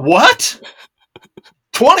 What?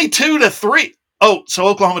 22-3. Oh, so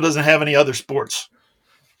Oklahoma doesn't have any other sports.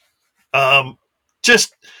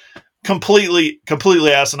 Just completely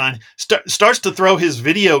asinine. Starts to throw his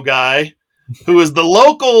video guy, who is the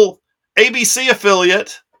local ABC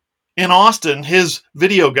affiliate in Austin, his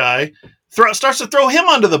video guy, starts to throw him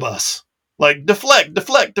under the bus. Like,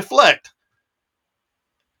 deflect.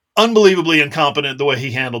 Unbelievably incompetent the way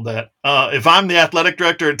he handled that. If I'm the athletic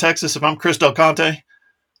director at Texas, if I'm Chris Del Conte,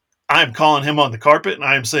 I'm calling him on the carpet and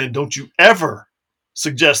I am saying, don't you ever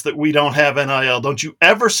suggest that we don't have NIL. Don't you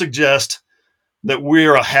ever suggest that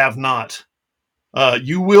we're a have-not.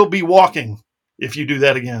 You will be walking if you do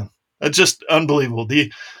that again. It's just unbelievable.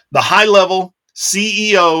 The high-level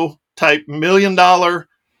CEO type $1 million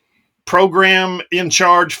program in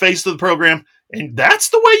charge, face of the program, and that's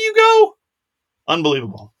the way you go?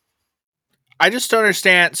 Unbelievable. I just don't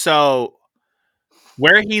understand. So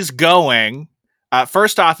where he's going,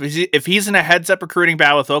 first off, if he's in a heads-up recruiting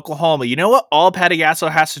battle with Oklahoma, you know what all Patty Gasso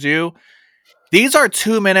has to do? These are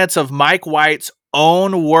 2 minutes of Mike White's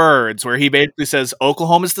own words where he basically says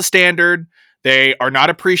Oklahoma's the standard. They are not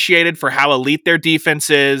appreciated for how elite their defense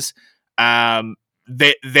is.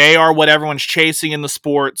 They are what everyone's chasing in the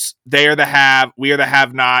sports. They are the have. We are the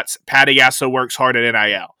have-nots. Patty Gasso works hard at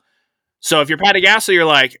NIL. So if you're Patty Gasso, you're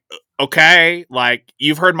like, okay, like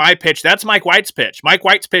you've heard my pitch. That's Mike White's pitch. Mike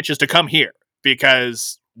White's pitch is to come here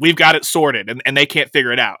because we've got it sorted and they can't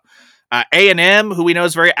figure it out. A&M, who we know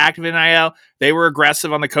is very active in NIL, they were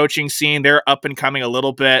aggressive on the coaching scene. They're up and coming a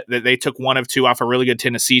little bit. They took 1 of 2 off a really good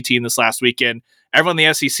Tennessee team this last weekend. Everyone in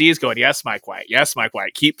the SEC is going, yes, Mike White. Yes, Mike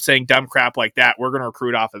White. Keep saying dumb crap like that. We're going to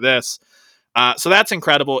recruit off of this. So that's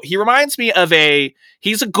incredible. He reminds me of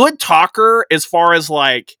he's a good talker as far as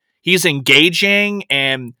like, he's engaging,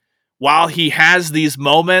 and while he has these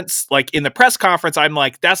moments, like in the press conference, I'm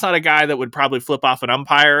like, that's not a guy that would probably flip off an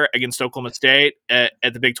umpire against Oklahoma State at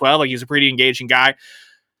the Big 12. Like, he's a pretty engaging guy.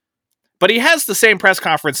 But he has the same press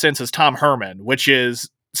conference sense as Tom Herman, which is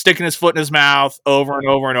sticking his foot in his mouth over and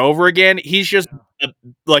over and over again. He's just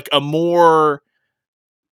a more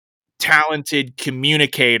talented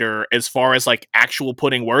communicator as far as like actual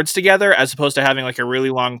putting words together, as opposed to having like a really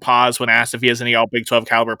long pause when asked if he has any all Big 12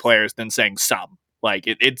 caliber players, then saying some. Like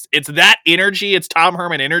it's that energy. It's Tom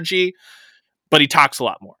Herman energy, but he talks a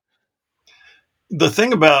lot more. The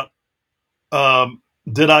thing about,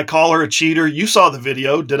 did I call her a cheater? You saw the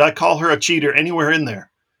video. Did I call her a cheater anywhere in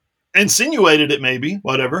there? Insinuated it, maybe.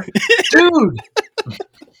 Whatever.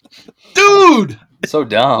 Dude. So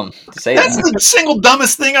dumb to say That's that. the single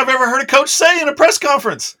dumbest thing I've ever heard a coach say in a press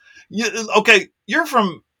conference. You're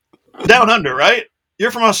from down under, right?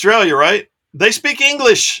 You're from Australia, right? They speak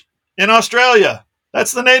English in Australia.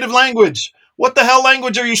 That's the native language. What the hell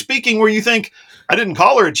language are you speaking where you think, I didn't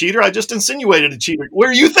call her a cheater, I just insinuated a cheater?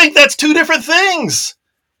 Where you think that's two different things.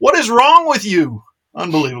 What is wrong with you?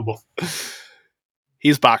 Unbelievable.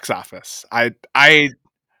 He's box office. I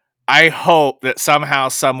hope that somehow,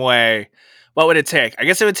 some way, what would it take? I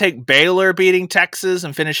guess it would take Baylor beating Texas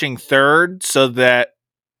and finishing third so that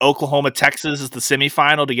Oklahoma, Texas is the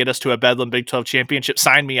semifinal to get us to a Bedlam Big 12 championship.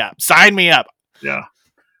 Sign me up. Sign me up. Yeah.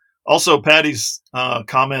 Also, Patty's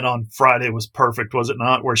comment on Friday was perfect, was it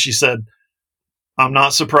not? Where she said, I'm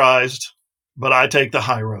not surprised, but I take the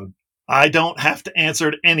high road. I don't have to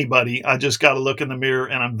answer to anybody. I just got to look in the mirror,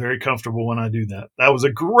 and I'm very comfortable when I do that. That was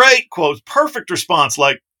a great quote. Perfect response.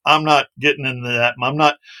 Like, I'm not getting into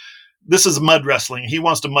that. This is mud wrestling. He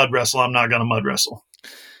wants to mud wrestle. I'm not going to mud wrestle.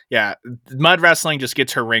 Yeah. Mud wrestling just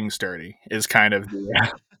gets her rings dirty is kind of.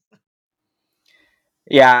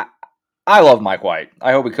 Yeah. I love Mike White.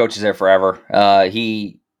 I hope he coaches there forever.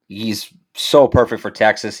 He's so perfect for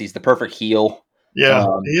Texas. He's the perfect heel. Yeah,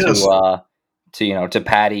 he is. To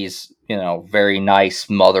Patty's, very nice,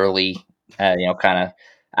 motherly, kind of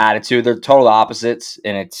attitude. They're total opposites,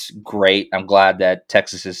 and it's great. I'm glad that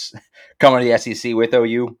Texas is coming to the SEC with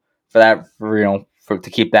OU to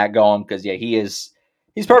keep that going. Because he's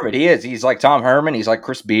perfect. He is. He's like Tom Herman. He's like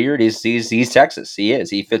Chris Beard. He's Texas. He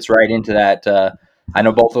is. He fits right into that. I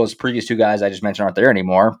know both of those previous two guys I just mentioned aren't there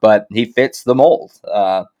anymore, but he fits the mold.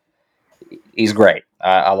 He's great.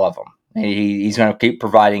 I love him. He's going to keep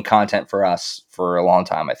providing content for us for a long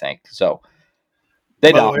time, I think. So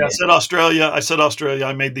By the way, I said Australia.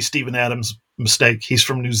 I made the Stephen Adams mistake. He's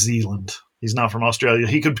from New Zealand. He's not from Australia.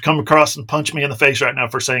 He could come across and punch me in the face right now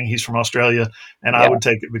for saying he's from Australia, and I would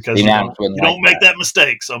take it because you don't make that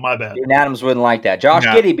mistake. So my bad. Stephen Adams wouldn't like that. Josh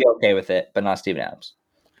Giddey be okay with it, but not Stephen Adams.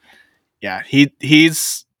 Yeah,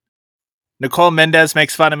 he's Nicole Mendez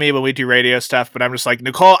makes fun of me when we do radio stuff, but I'm just like,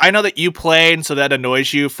 Nicole, I know that you play, and so that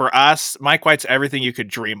annoys you. For us, Mike White's everything you could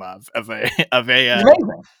dream of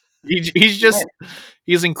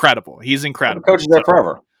he's incredible. He's incredible. Coach is there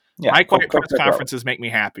forever. Yeah, Mike White press conferences make me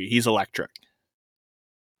happy. He's electric.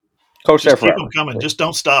 Coach there forever. Keep them coming. Just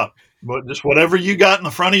don't stop. But just whatever you got in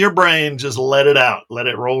the front of your brain, just let it out. Let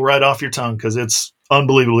it roll right off your tongue because it's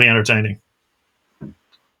unbelievably entertaining.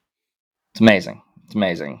 It's amazing. It's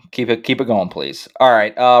amazing. Keep it going, please. All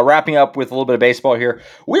right. Wrapping up with a little bit of baseball here.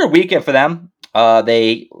 Weird weekend for them.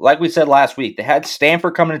 They, like we said last week, they had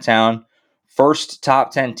Stanford coming to town. First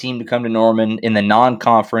top 10 team to come to Norman in the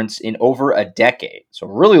non-conference in over a decade. So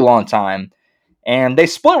a really long time. And they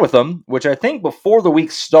split with them, which I think before the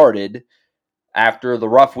week started, after the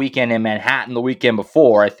rough weekend in Manhattan the weekend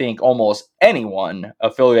before, I think almost anyone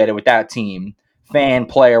affiliated with that team, fan,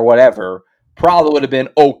 player, whatever, probably would have been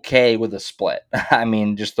okay with a split. I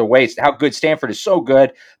mean, just the way how good Stanford is, so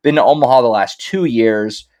good. Been to Omaha the last 2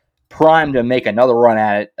 years, primed to make another run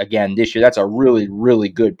at it again this year. That's a really, really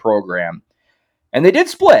good program. And they did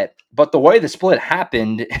split, but the way the split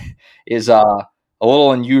happened is a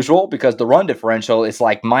little unusual because the run differential is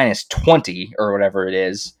like minus 20 or whatever it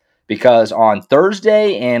is. Because on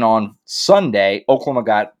Thursday and on Sunday, Oklahoma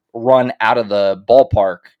got run out of the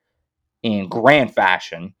ballpark in grand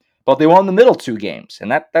fashion. But they won the middle two games,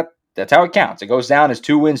 and that's how it counts. It goes down as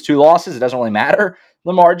 2 wins, 2 losses. It doesn't really matter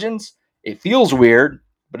the margins. It feels weird,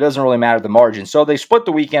 but it doesn't really matter the margins. So they split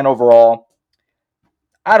the weekend overall.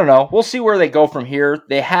 I don't know. We'll see where they go from here.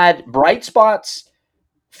 They had bright spots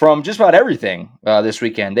from just about everything this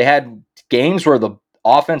weekend. They had games where the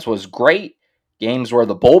offense was great, games where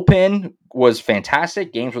the bullpen was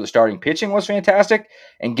fantastic, games where the starting pitching was fantastic,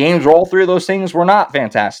 and games where all three of those things were not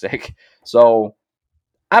fantastic. So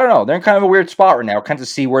I don't know. They're in kind of a weird spot right now. Kind of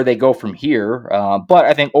see where they go from here. But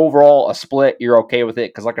I think overall, a split, you're okay with it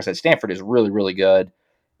because, like I said, Stanford is really, really good,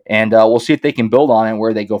 and we'll see if they can build on it and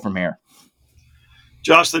where they go from here.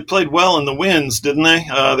 Josh, they played well in the wins, didn't they?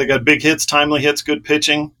 They got big hits, timely hits, good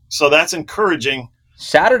pitching. So that's encouraging.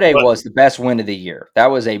 Saturday was the best win of the year. That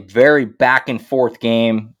was a very back and forth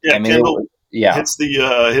game. Yeah, I mean, Kendall gets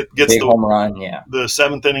gets the home run. Yeah, the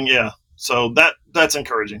seventh inning. Yeah, so that's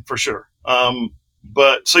encouraging for sure.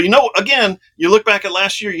 But so again, you look back at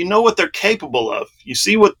last year, you know what they're capable of. You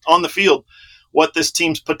see what on the field, what this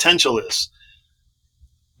team's potential is.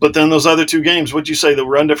 But then those other two games, what'd you say? The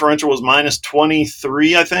run differential was minus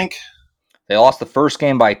 23, I think. They lost the first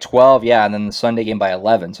game by 12, yeah, and then the Sunday game by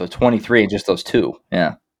 11. So 23 in just those two,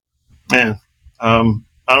 yeah. Man, I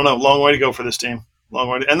don't know. Long way to go for this team. Long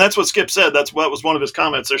way, and that's what Skip said. That was one of his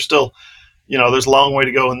comments. There's still, there's a long way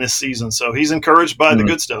to go in this season. So he's encouraged by the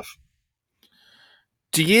good stuff.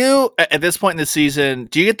 Do you, at this point in the season,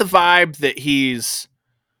 do you get the vibe that he's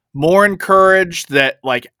more encouraged that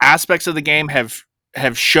like aspects of the game have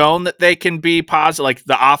shown that they can be positive? Like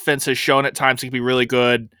the offense has shown at times it can be really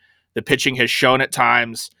good. The pitching has shown at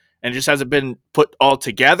times and just hasn't been put all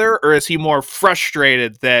together? Or is he more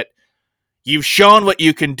frustrated that you've shown what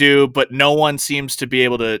you can do, but no one seems to be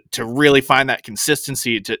able to really find that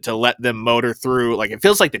consistency to let them motor through? Like it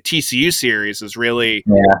feels like the TCU series is really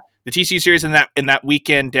the TCU series in that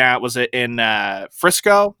weekend down. Was it in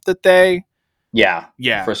Frisco that they? Yeah.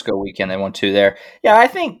 Frisco weekend they won 2 there. Yeah, I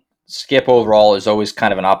think Skip overall is always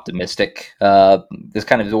kind of an optimistic. This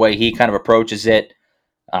kind of the way he kind of approaches it.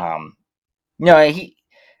 I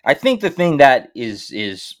think the thing that is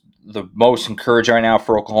the most encouraging right now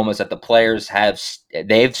for Oklahoma is that the players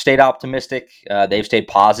they've stayed optimistic. They've stayed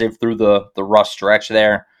positive through the rough stretch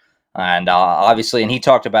there. And obviously, and he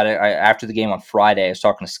talked about it after the game on Friday. I was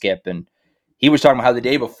talking to Skip, and he was talking about how the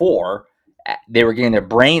day before they were getting their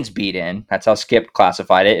brains beat in. That's how Skip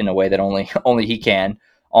classified it in a way that only he can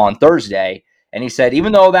on Thursday. And he said,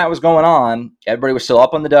 even though that was going on, everybody was still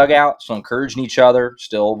up on the dugout, still encouraging each other,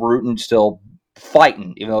 still rooting, still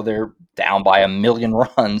fighting, even though they're down by 1 million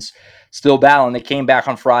runs, still battling. They came back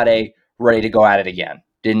on Friday ready to go at it again.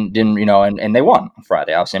 And they won on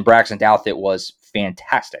Friday, obviously. And Braxton Douthit was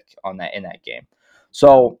fantastic in that game.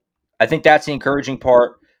 So I think that's the encouraging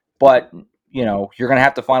part. But, you're going to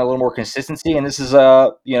have to find a little more consistency. And this is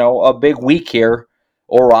a big week here.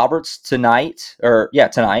 Oral Roberts tonight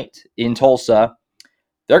in Tulsa.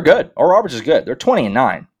 They're good. Oral Roberts is good. They're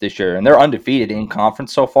 20-9 this year, and they're undefeated in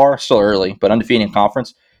conference so far. Still early, but undefeated in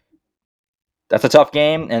conference. That's a tough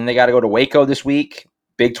game, and they got to go to Waco this week.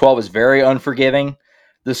 Big 12 is very unforgiving.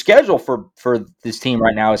 The schedule for this team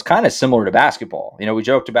right now is kind of similar to basketball. We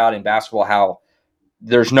joked about in basketball how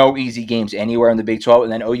there's no easy games anywhere in the Big 12,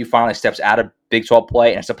 and then OU finally steps out of Big 12 play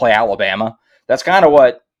and has to play Alabama. That's kind of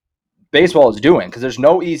what baseball is doing because there's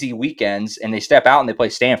no easy weekends, and they step out and they play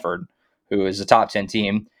Stanford, who is a top 10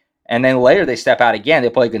 team. And then later they step out again. They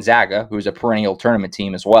play Gonzaga, who's a perennial tournament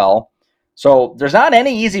team as well. So there's not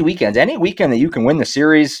any easy weekends. Any weekend that you can win the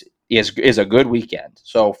series is a good weekend.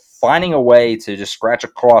 So finding a way to just scratch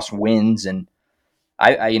across wins, and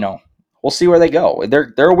we'll see where they go.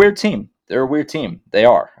 They're a weird team. They're a weird team. They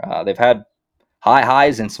are. They've had high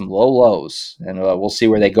highs and some low lows, and we'll see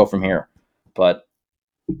where they go from here. But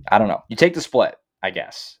I don't know. You take the split, I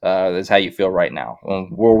guess. That's how you feel right now.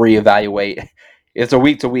 We'll reevaluate. It's a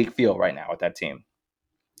week-to-week feel right now with that team.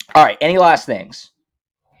 All right. Any last things?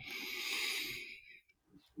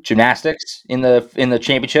 Gymnastics in the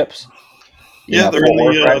championships? Yeah, they're in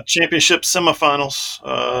the championship semifinals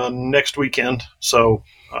next weekend. So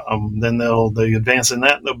then they advance in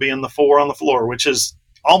that. And they'll be in the 4 on the floor, which is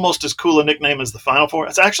almost as cool a nickname as the Final Four.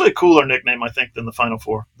 It's actually a cooler nickname, I think, than the Final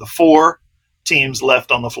Four. The 4 teams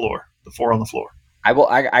left on the floor. The 4 on the floor.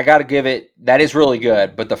 I got to give it. That is really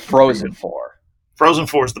good, but the Frozen 4. Frozen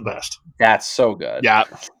 4 is the best. That's so good. Yeah,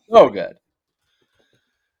 so good.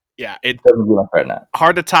 Yeah, it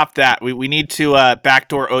hard to top that. We need to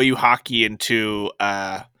backdoor OU hockey into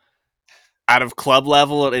out of club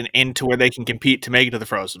level and into where they can compete to make it to the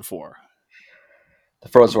Frozen 4. The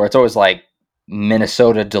Frozen 4. It's always like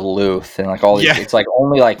Minnesota, Duluth, and like all these. Yeah. It's like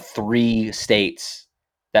only like 3 states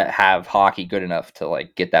that have hockey good enough to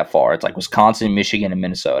like get that far. It's like Wisconsin, Michigan, and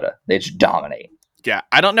Minnesota. They just dominate. Yeah,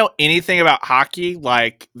 I don't know anything about hockey,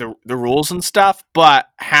 like the rules and stuff, but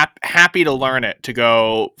happy to learn it to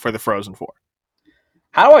go for the Frozen 4.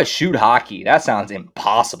 How do I shoot hockey? That sounds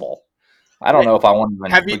impossible. I don't know if I want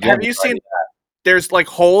to. Have you seen? There's like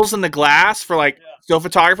holes in the glass for like still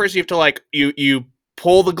photographers. You have to like you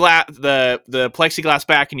pull the plexiglass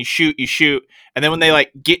back and you shoot. And then when they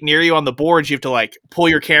like get near you on the boards, you have to like pull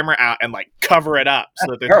your camera out and like cover it up so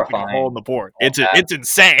that there's a hole in the board. It's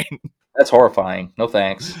insane. That's horrifying. No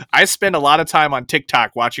thanks. I spend a lot of time on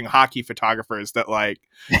TikTok watching hockey photographers that like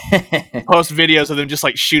post videos of them just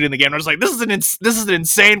like shooting the game. I was like, this is an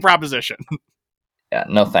insane proposition. Yeah,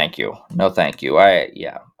 no thank you. No thank you.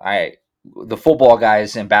 The football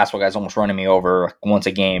guys and basketball guys almost running me over once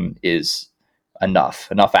a game is enough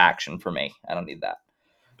action for me. I don't need that.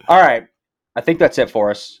 All right. I think that's it for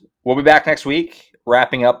us. We'll be back next week,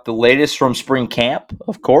 wrapping up the latest from spring camp,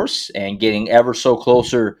 of course, and getting ever so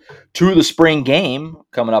closer to the spring game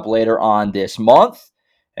coming up later on this month.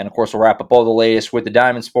 And, of course, we'll wrap up all the latest with the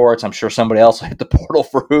Diamond Sports. I'm sure somebody else will hit the portal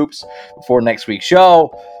for hoops before next week's show.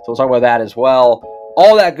 So we'll talk about that as well.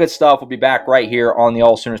 All that good stuff will be back right here on the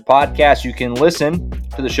AllSooners Podcast. You can listen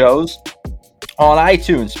to the shows on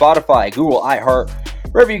iTunes, Spotify, Google, iHeart,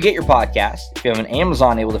 wherever you get your podcast. If you have an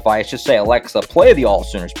Amazon-enabled device, just say, Alexa, play the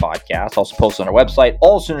AllSooners Podcast. Also post on our website,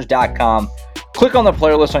 allsooners.com. Click on the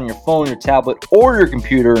player list on your phone, your tablet, or your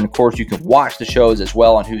computer. And, of course, you can watch the shows as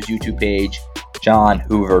well on whose YouTube page, John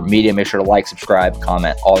Hoover Media. Make sure to like, subscribe,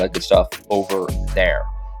 comment, all that good stuff over there.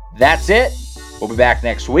 That's it. We'll be back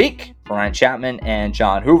next week. For Ryan Chapman and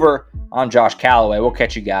John Hoover, I'm Josh Callaway. We'll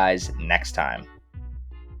catch you guys next time.